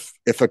if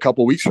a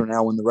couple of weeks from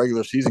now, when the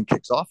regular season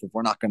kicks off, if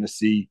we're not going to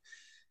see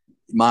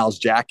Miles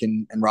Jack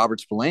and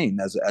Robert Spillane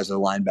as a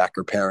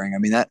linebacker pairing. I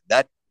mean,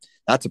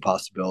 that's a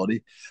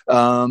possibility.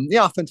 The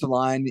offensive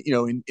line,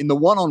 in the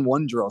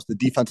one-on-one drills, the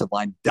defensive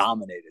line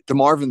dominated.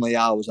 DeMarvin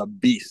Leal was a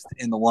beast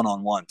in the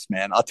one-on-ones,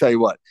 man. I'll tell you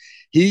what,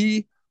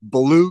 he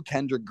blew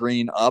Kendrick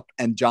Green up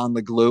and John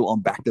LeGlue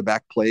on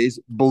back-to-back plays,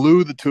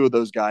 blew the two of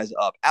those guys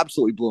up,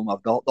 absolutely blew them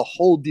up. The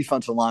whole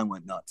defensive line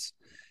went nuts,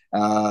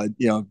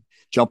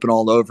 jumping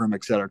all over him,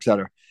 et cetera, et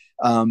cetera.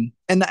 And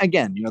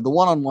again, the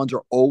one-on-ones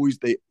are always,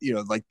 they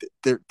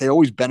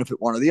always benefit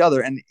one or the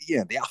other. And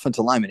the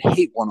offensive linemen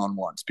hate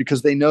one-on-ones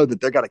because they know that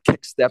they're got to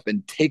kick step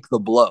and take the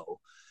blow.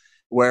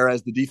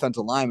 Whereas the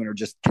defensive linemen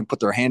can put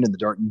their hand in the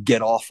dirt and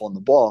get off on the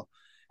ball.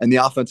 And the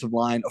offensive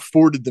line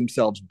afforded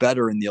themselves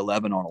better in the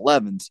 11 on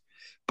 11s.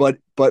 But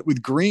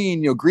with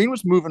Green, Green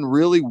was moving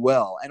really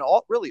well. And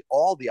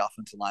all the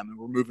offensive linemen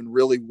were moving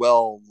really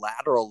well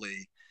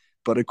laterally.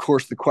 But of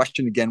course, the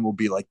question again will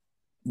be like,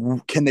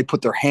 can they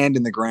put their hand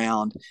in the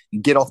ground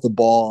and get off the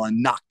ball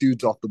and knock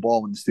dudes off the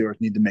ball when the Steelers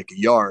need to make a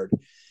yard?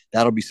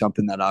 That'll be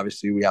something that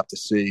obviously we have to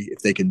see if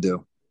they can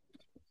do.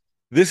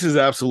 This is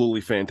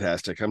absolutely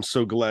fantastic. I'm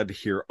so glad to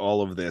hear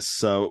all of this.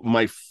 So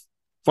my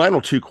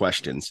final two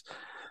questions.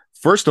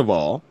 First of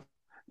all,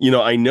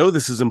 I know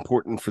this is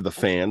important for the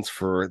fans,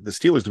 for the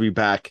Steelers to be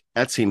back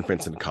at St.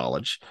 Vincent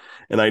College.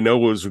 And I know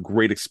it was a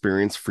great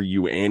experience for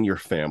you and your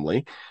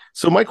family.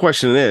 So my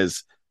question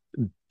is,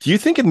 do you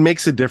think it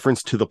makes a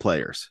difference to the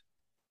players?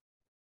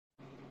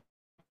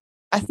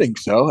 I think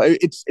so.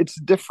 It's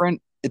a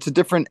different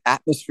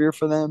atmosphere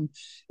for them.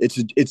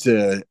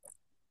 They're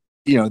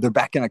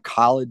back in a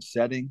college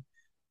setting.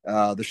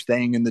 They're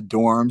staying in the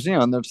dorms,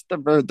 and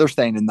they're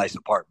staying in nice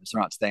apartments.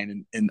 They're not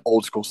staying in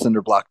old school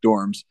cinder block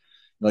dorms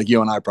like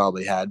you and I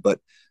probably had. But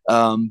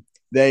and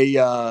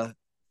I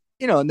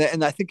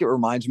think it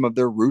reminds them of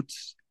their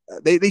roots.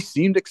 They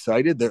seemed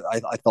excited.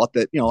 I thought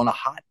that on a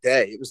hot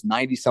day, it was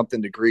 90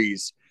 something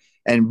degrees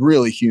and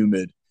really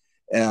humid.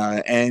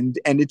 And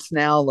it's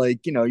now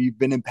like, you've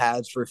been in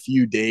pads for a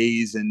few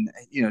days and,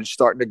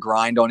 starting to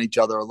grind on each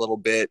other a little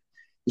bit.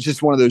 It's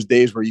just one of those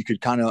days where you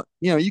could kind of,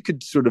 you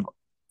could sort of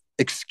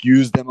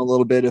excuse them a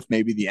little bit if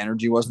maybe the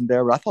energy wasn't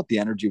there. But I thought the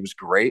energy was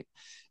great.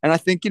 And I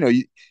think,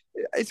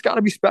 it's got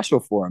to be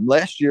special for them.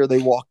 Last year they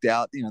walked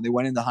out, they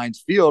went into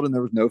Heinz Field and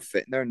there was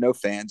there are no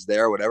fans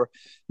there or whatever.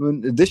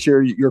 This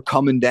year you're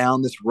coming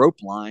down this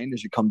rope line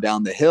as you come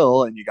down the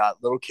hill, and you got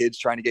little kids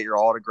trying to get your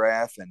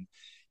autograph, and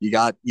you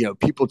got,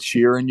 people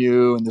cheering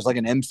you, and there's like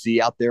an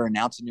MC out there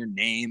announcing your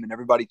name and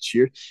everybody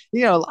cheered.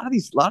 A lot of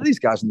these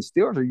guys in the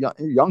Steelers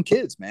are young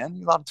kids,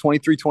 man. A lot of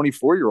 23,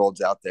 24-year-olds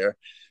out there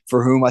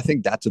for whom I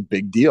think that's a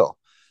big deal.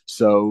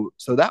 So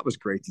that was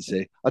great to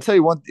see. I'll tell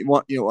you one,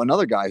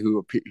 another guy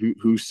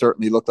who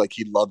certainly looked like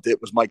he loved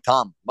it was Mike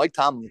Tomlin. Mike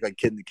Tomlin looked like a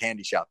kid in the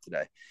candy shop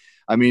today.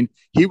 I mean,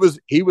 he was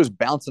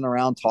bouncing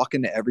around,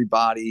 talking to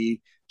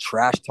everybody,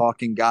 trash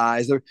talking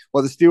guys. The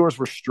Steelers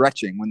were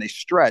stretching. When they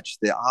stretch,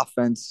 the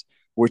offense,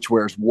 which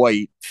wears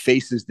white,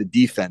 faces the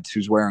defense,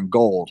 who's wearing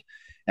gold.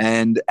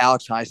 And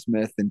Alex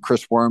Highsmith and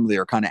Chris Wormley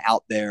are kind of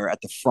out there at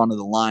the front of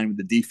the line with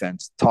the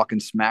defense, talking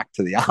smack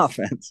to the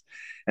offense.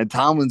 And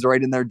Tomlin's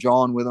right in there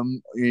jawing with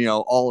them,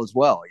 all as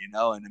well, And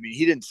I mean,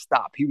 he didn't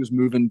stop. He was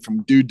moving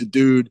from dude to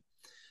dude,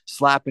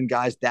 slapping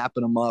guys,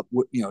 dapping them up,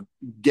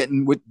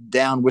 getting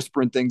down,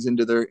 whispering things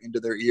into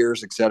their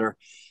ears, et cetera.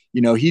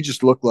 He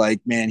just looked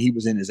like, man, he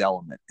was in his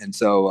element. And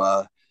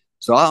so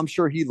I'm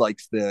sure he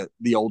likes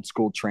the old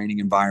school training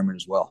environment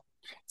as well.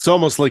 It's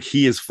almost like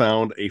he has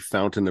found a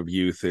fountain of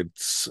youth.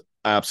 It's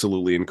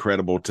absolutely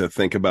incredible to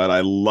think about.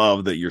 I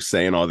love that you're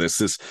saying all this.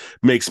 This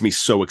makes me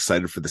so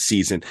excited for the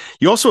season.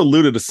 You also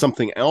alluded to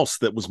something else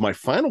that was my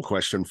final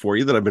question for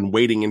you that I've been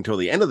waiting until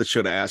the end of the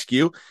show to ask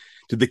you.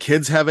 Did the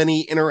kids have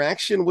any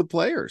interaction with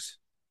players?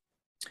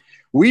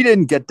 We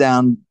didn't get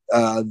down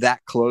that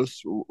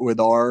close with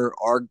our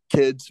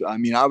kids. I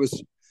mean, I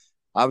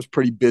was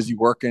pretty busy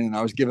working, and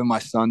I was giving my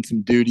son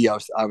some duty.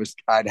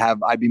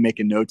 I'd be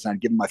making notes, and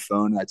I'd give him my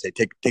phone, and I'd say,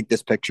 take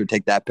this picture,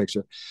 take that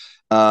picture.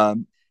 I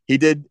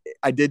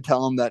did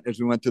tell him that as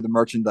we went through the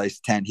merchandise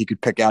tent, he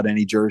could pick out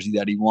any jersey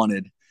that he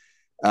wanted.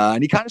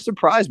 And he kind of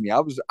surprised me. I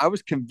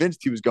was convinced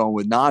he was going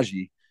with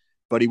Najee,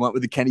 but he went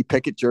with the Kenny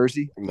Pickett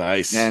jersey.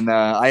 Nice. And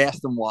I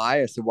asked him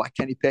why. I said, "Why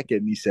Kenny Pickett?"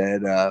 And he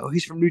said, "Oh,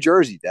 he's from New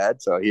Jersey,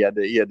 Dad." So All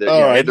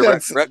right,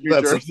 rep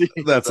New Jersey.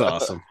 That's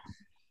awesome.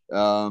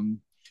 Um,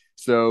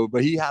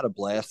 but he had a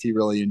blast. He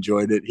really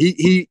enjoyed it.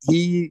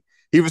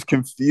 He was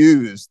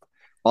confused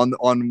on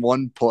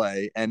one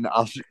play, and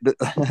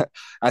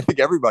I think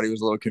everybody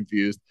was a little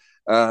confused,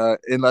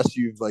 unless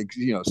you've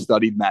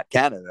studied Matt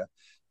Canada,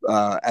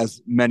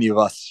 as many of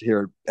us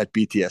here at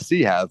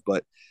BTSC have.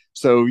 But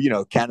so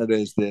Canada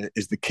is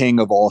the king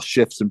of all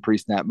shifts and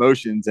pre-snap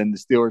motions, and the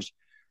Steelers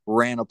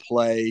ran a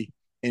play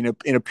in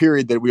a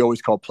period that we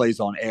always call plays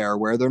on air,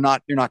 where you're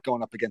not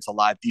going up against a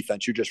live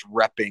defense, you're just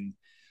repping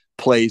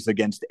plays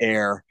against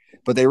air.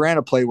 But they ran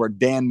a play where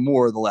Dan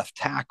Moore, the left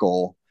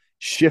tackle,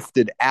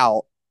 shifted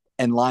out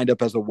and lined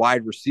up as a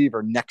wide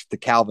receiver next to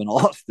Calvin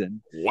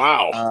Austin.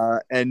 Wow.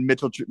 And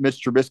Mitch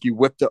Trubisky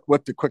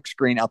whipped a quick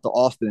screen out to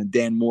Austin, and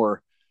Dan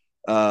Moore,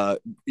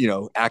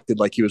 acted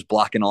like he was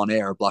blocking on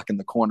air, blocking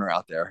the corner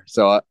out there.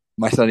 So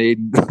my son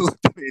Aiden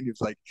looked at me and he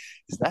was like,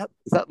 is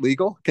that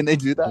legal? Can they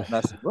do that? And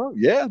I said, well,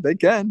 yeah, they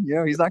can.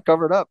 He's not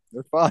covered up.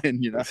 They're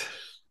fine,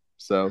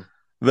 So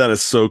that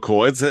is so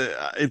cool.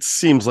 It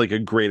seems like a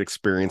great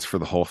experience for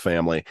the whole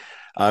family.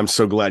 I'm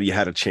so glad you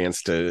had a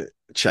chance to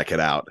check it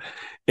out.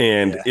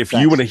 And if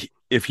you want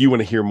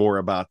to hear more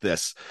about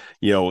this,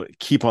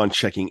 keep on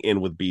checking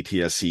in with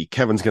BTSC.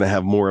 Kevin's going to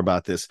have more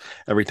about this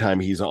every time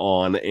he's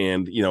on.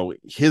 And,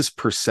 his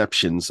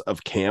perceptions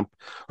of camp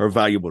are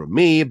valuable to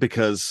me,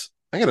 because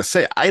I got to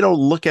say, I don't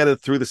look at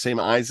it through the same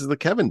eyes as the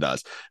Kevin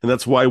does. And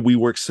that's why we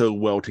work so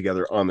well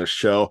together on the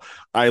show.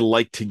 I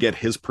like to get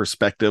his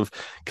perspective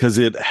because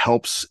it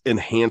helps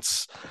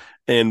enhance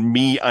and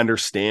me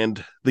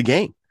understand the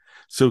game.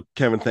 So,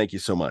 Kevin, thank you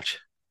so much.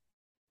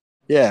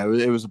 Yeah,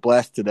 it was a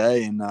blast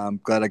today, and I'm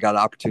glad I got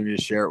an opportunity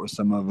to share it with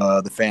some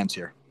of the fans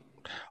here.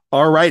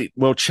 All right.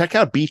 Well, check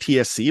out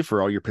BTSC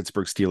for all your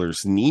Pittsburgh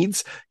Steelers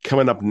needs.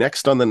 Coming up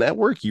next on the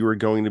network, you are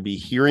going to be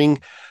hearing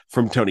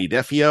from Tony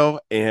Defeo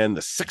and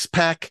the Six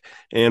Pack.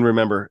 And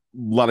remember, a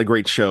lot of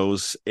great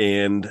shows.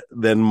 And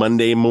then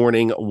Monday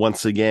morning,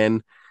 once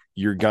again,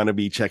 you're going to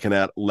be checking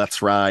out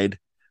Let's Ride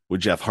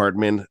with Jeff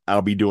Hartman.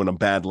 I'll be doing a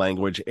bad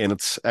language, and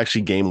it's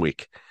actually game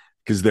week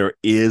because there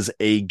is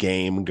a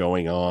game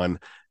going on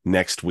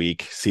next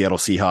week. Seattle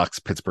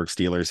Seahawks, Pittsburgh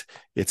Steelers.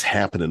 It's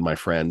happening, my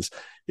friends.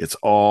 It's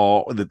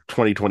all the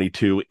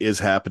 2022 is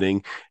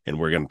happening, and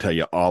we're going to tell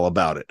you all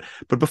about it.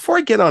 But before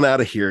I get on out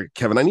of here,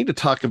 Kevin, I need to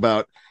talk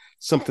about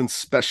something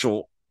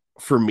special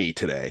for me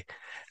today.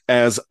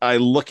 As I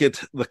look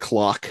at the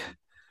clock,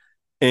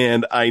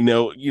 and I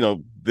know,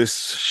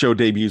 this show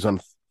debuts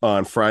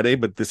on Friday,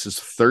 but this is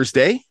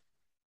Thursday,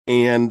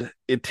 and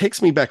it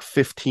takes me back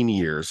 15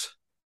 years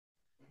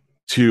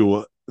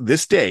to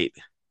this date,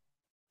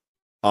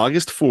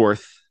 August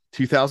 4th,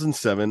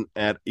 2007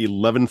 at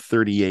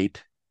 10:38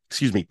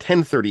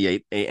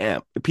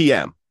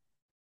 p.m.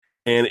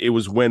 And it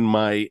was when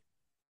my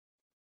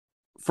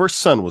first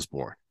son was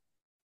born.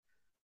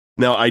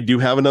 Now, I do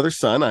have another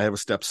son. I have a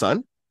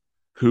stepson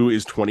who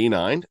is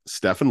 29.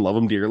 Stefan, love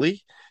him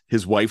dearly.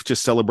 His wife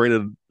just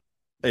celebrated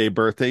a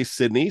birthday,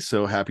 Sydney.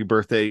 So happy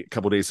birthday a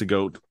couple days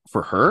ago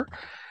for her.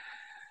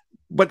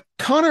 But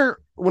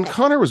when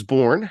Connor was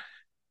born,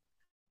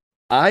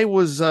 I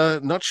was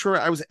not sure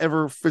I was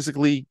ever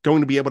physically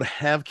going to be able to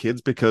have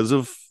kids because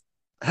of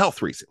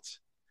health reasons.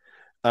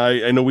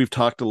 I know we've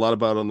talked a lot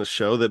about on the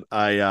show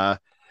that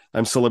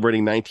I'm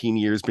celebrating 19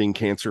 years being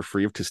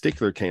cancer-free of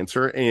testicular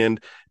cancer.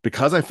 And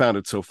because I found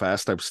it so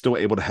fast, I'm still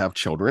able to have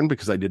children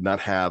because I did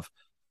not have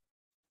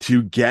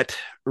to get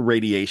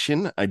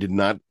radiation. I did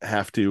not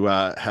have to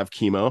have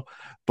chemo,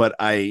 but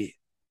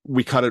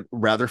we caught it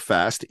rather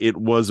fast. It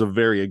was a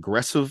very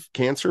aggressive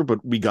cancer,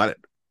 but we got it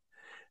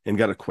and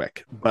got it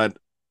quick. But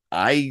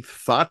I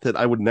thought that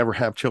I would never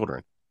have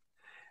children.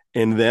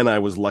 And then I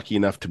was lucky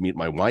enough to meet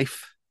my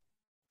wife,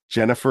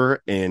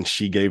 Jennifer, and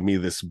she gave me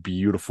this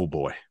beautiful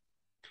boy.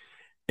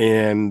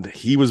 And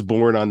he was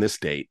born on this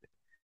date.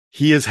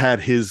 He has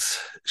had his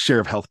share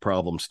of health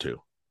problems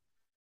too.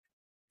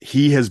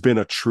 He has been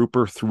a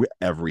trooper through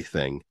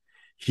everything.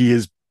 He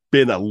has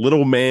been a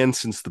little man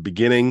since the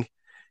beginning.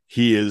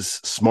 He is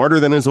smarter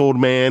than his old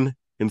man.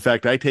 In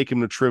fact, I take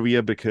him to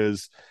trivia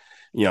because,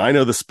 I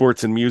know the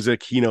sports and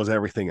music. He knows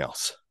everything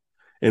else.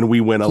 And we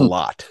win a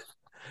lot.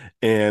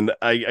 And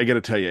I got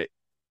to tell you,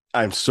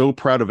 I'm so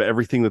proud of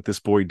everything that this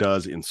boy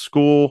does in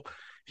school.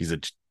 He's a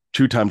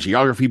 2-time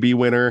geography B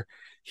winner.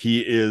 He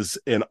is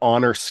an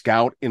honor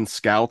scout in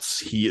Scouts.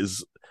 He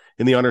is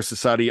in the Honor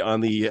Society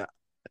on the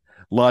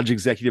Lodge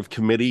Executive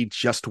Committee.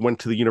 Just went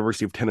to the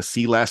University of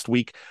Tennessee last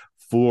week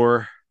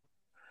for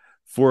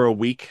a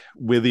week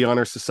with the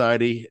Honor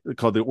Society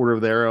called the Order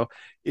of the Arrow.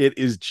 It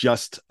is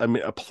just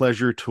a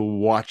pleasure to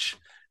watch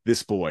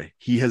this boy.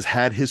 He has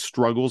had his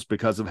struggles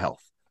because of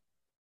health,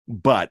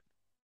 but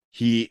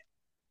he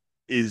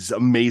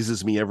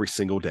amazes me every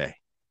single day.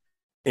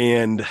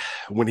 And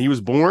when he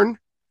was born,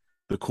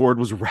 the cord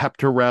was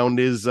wrapped around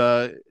his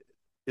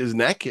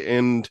neck,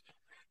 and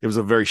it was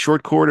a very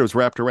short cord. It was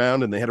wrapped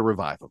around, and they had to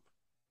revive him.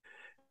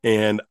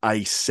 And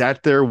I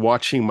sat there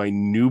watching my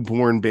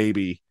newborn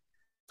baby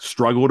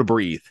struggle to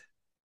breathe.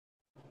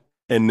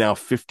 And now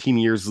 15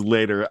 years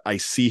later, I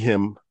see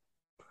him,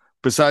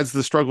 besides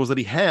the struggles that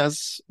he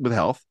has with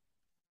health,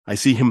 I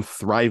see him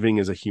thriving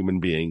as a human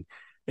being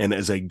and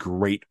as a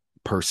great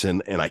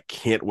person. And I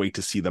can't wait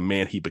to see the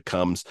man he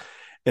becomes.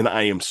 And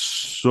I am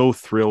so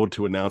thrilled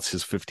to announce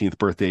his 15th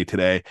birthday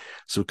today.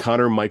 So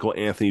Connor Michael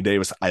Anthony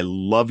Davis, I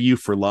love you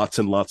for lots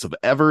and lots of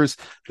evers.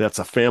 That's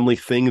a family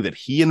thing that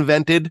he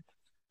invented.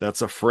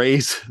 That's a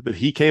phrase that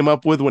he came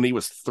up with when he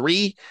was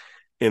 3.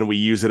 And we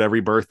use it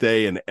every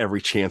birthday and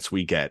every chance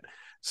we get.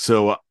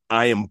 So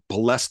I am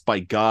blessed by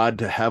God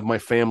to have my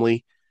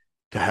family,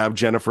 to have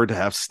Jennifer, to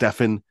have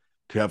Stefan,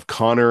 to have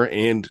Connor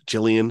and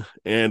Jillian,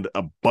 and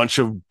a bunch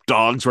of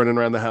dogs running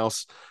around the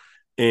house.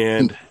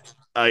 And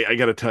I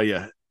got to tell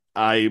you,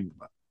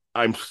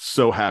 I'm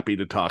so happy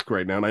to talk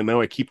right now. And I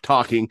know I keep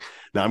talking.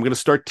 Now I'm going to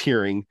start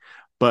tearing,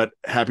 but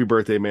happy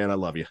birthday, man. I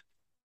love you.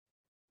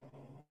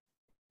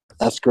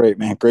 That's great,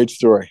 man. Great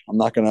story. I'm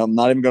not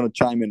even going to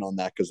chime in on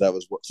that because that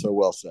was so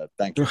well said.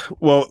 Thank you.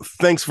 Well,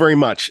 thanks very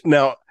much.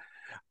 Now,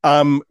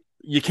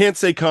 you can't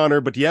say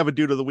Connor, but do you have a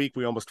dude of the week?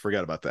 We almost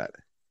forgot about that.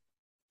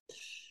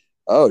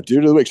 Oh,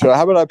 dude of the week. So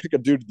how about I pick a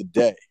dude of the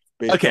day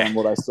based Okay. on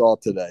what I saw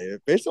today?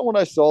 Based on what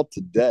I saw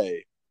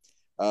today,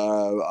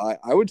 I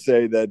would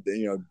say that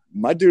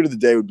my dude of the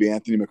day would be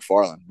Anthony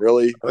McFarland.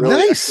 Really, really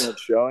Nice. excellent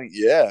showing.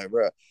 Yeah,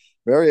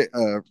 very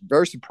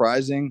very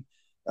surprising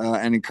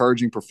and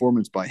encouraging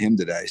performance by him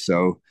today.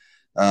 So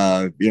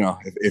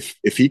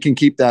if he can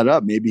keep that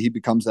up, maybe he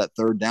becomes that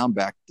third down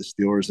back the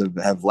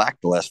Steelers have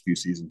lacked the last few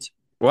seasons.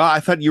 Well, I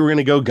thought you were going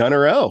to go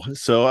Gunner O,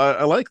 so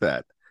I like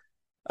that.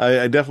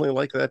 I definitely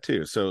like that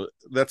too. So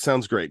that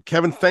sounds great.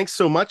 Kevin, thanks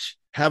so much.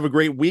 Have a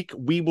great week.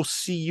 We will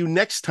see you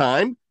next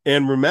time.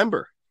 And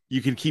remember,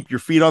 you can keep your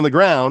feet on the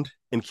ground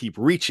and keep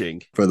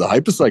reaching for the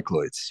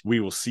hypocycloids. We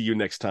will see you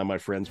next time, my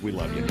friends. We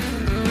love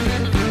you.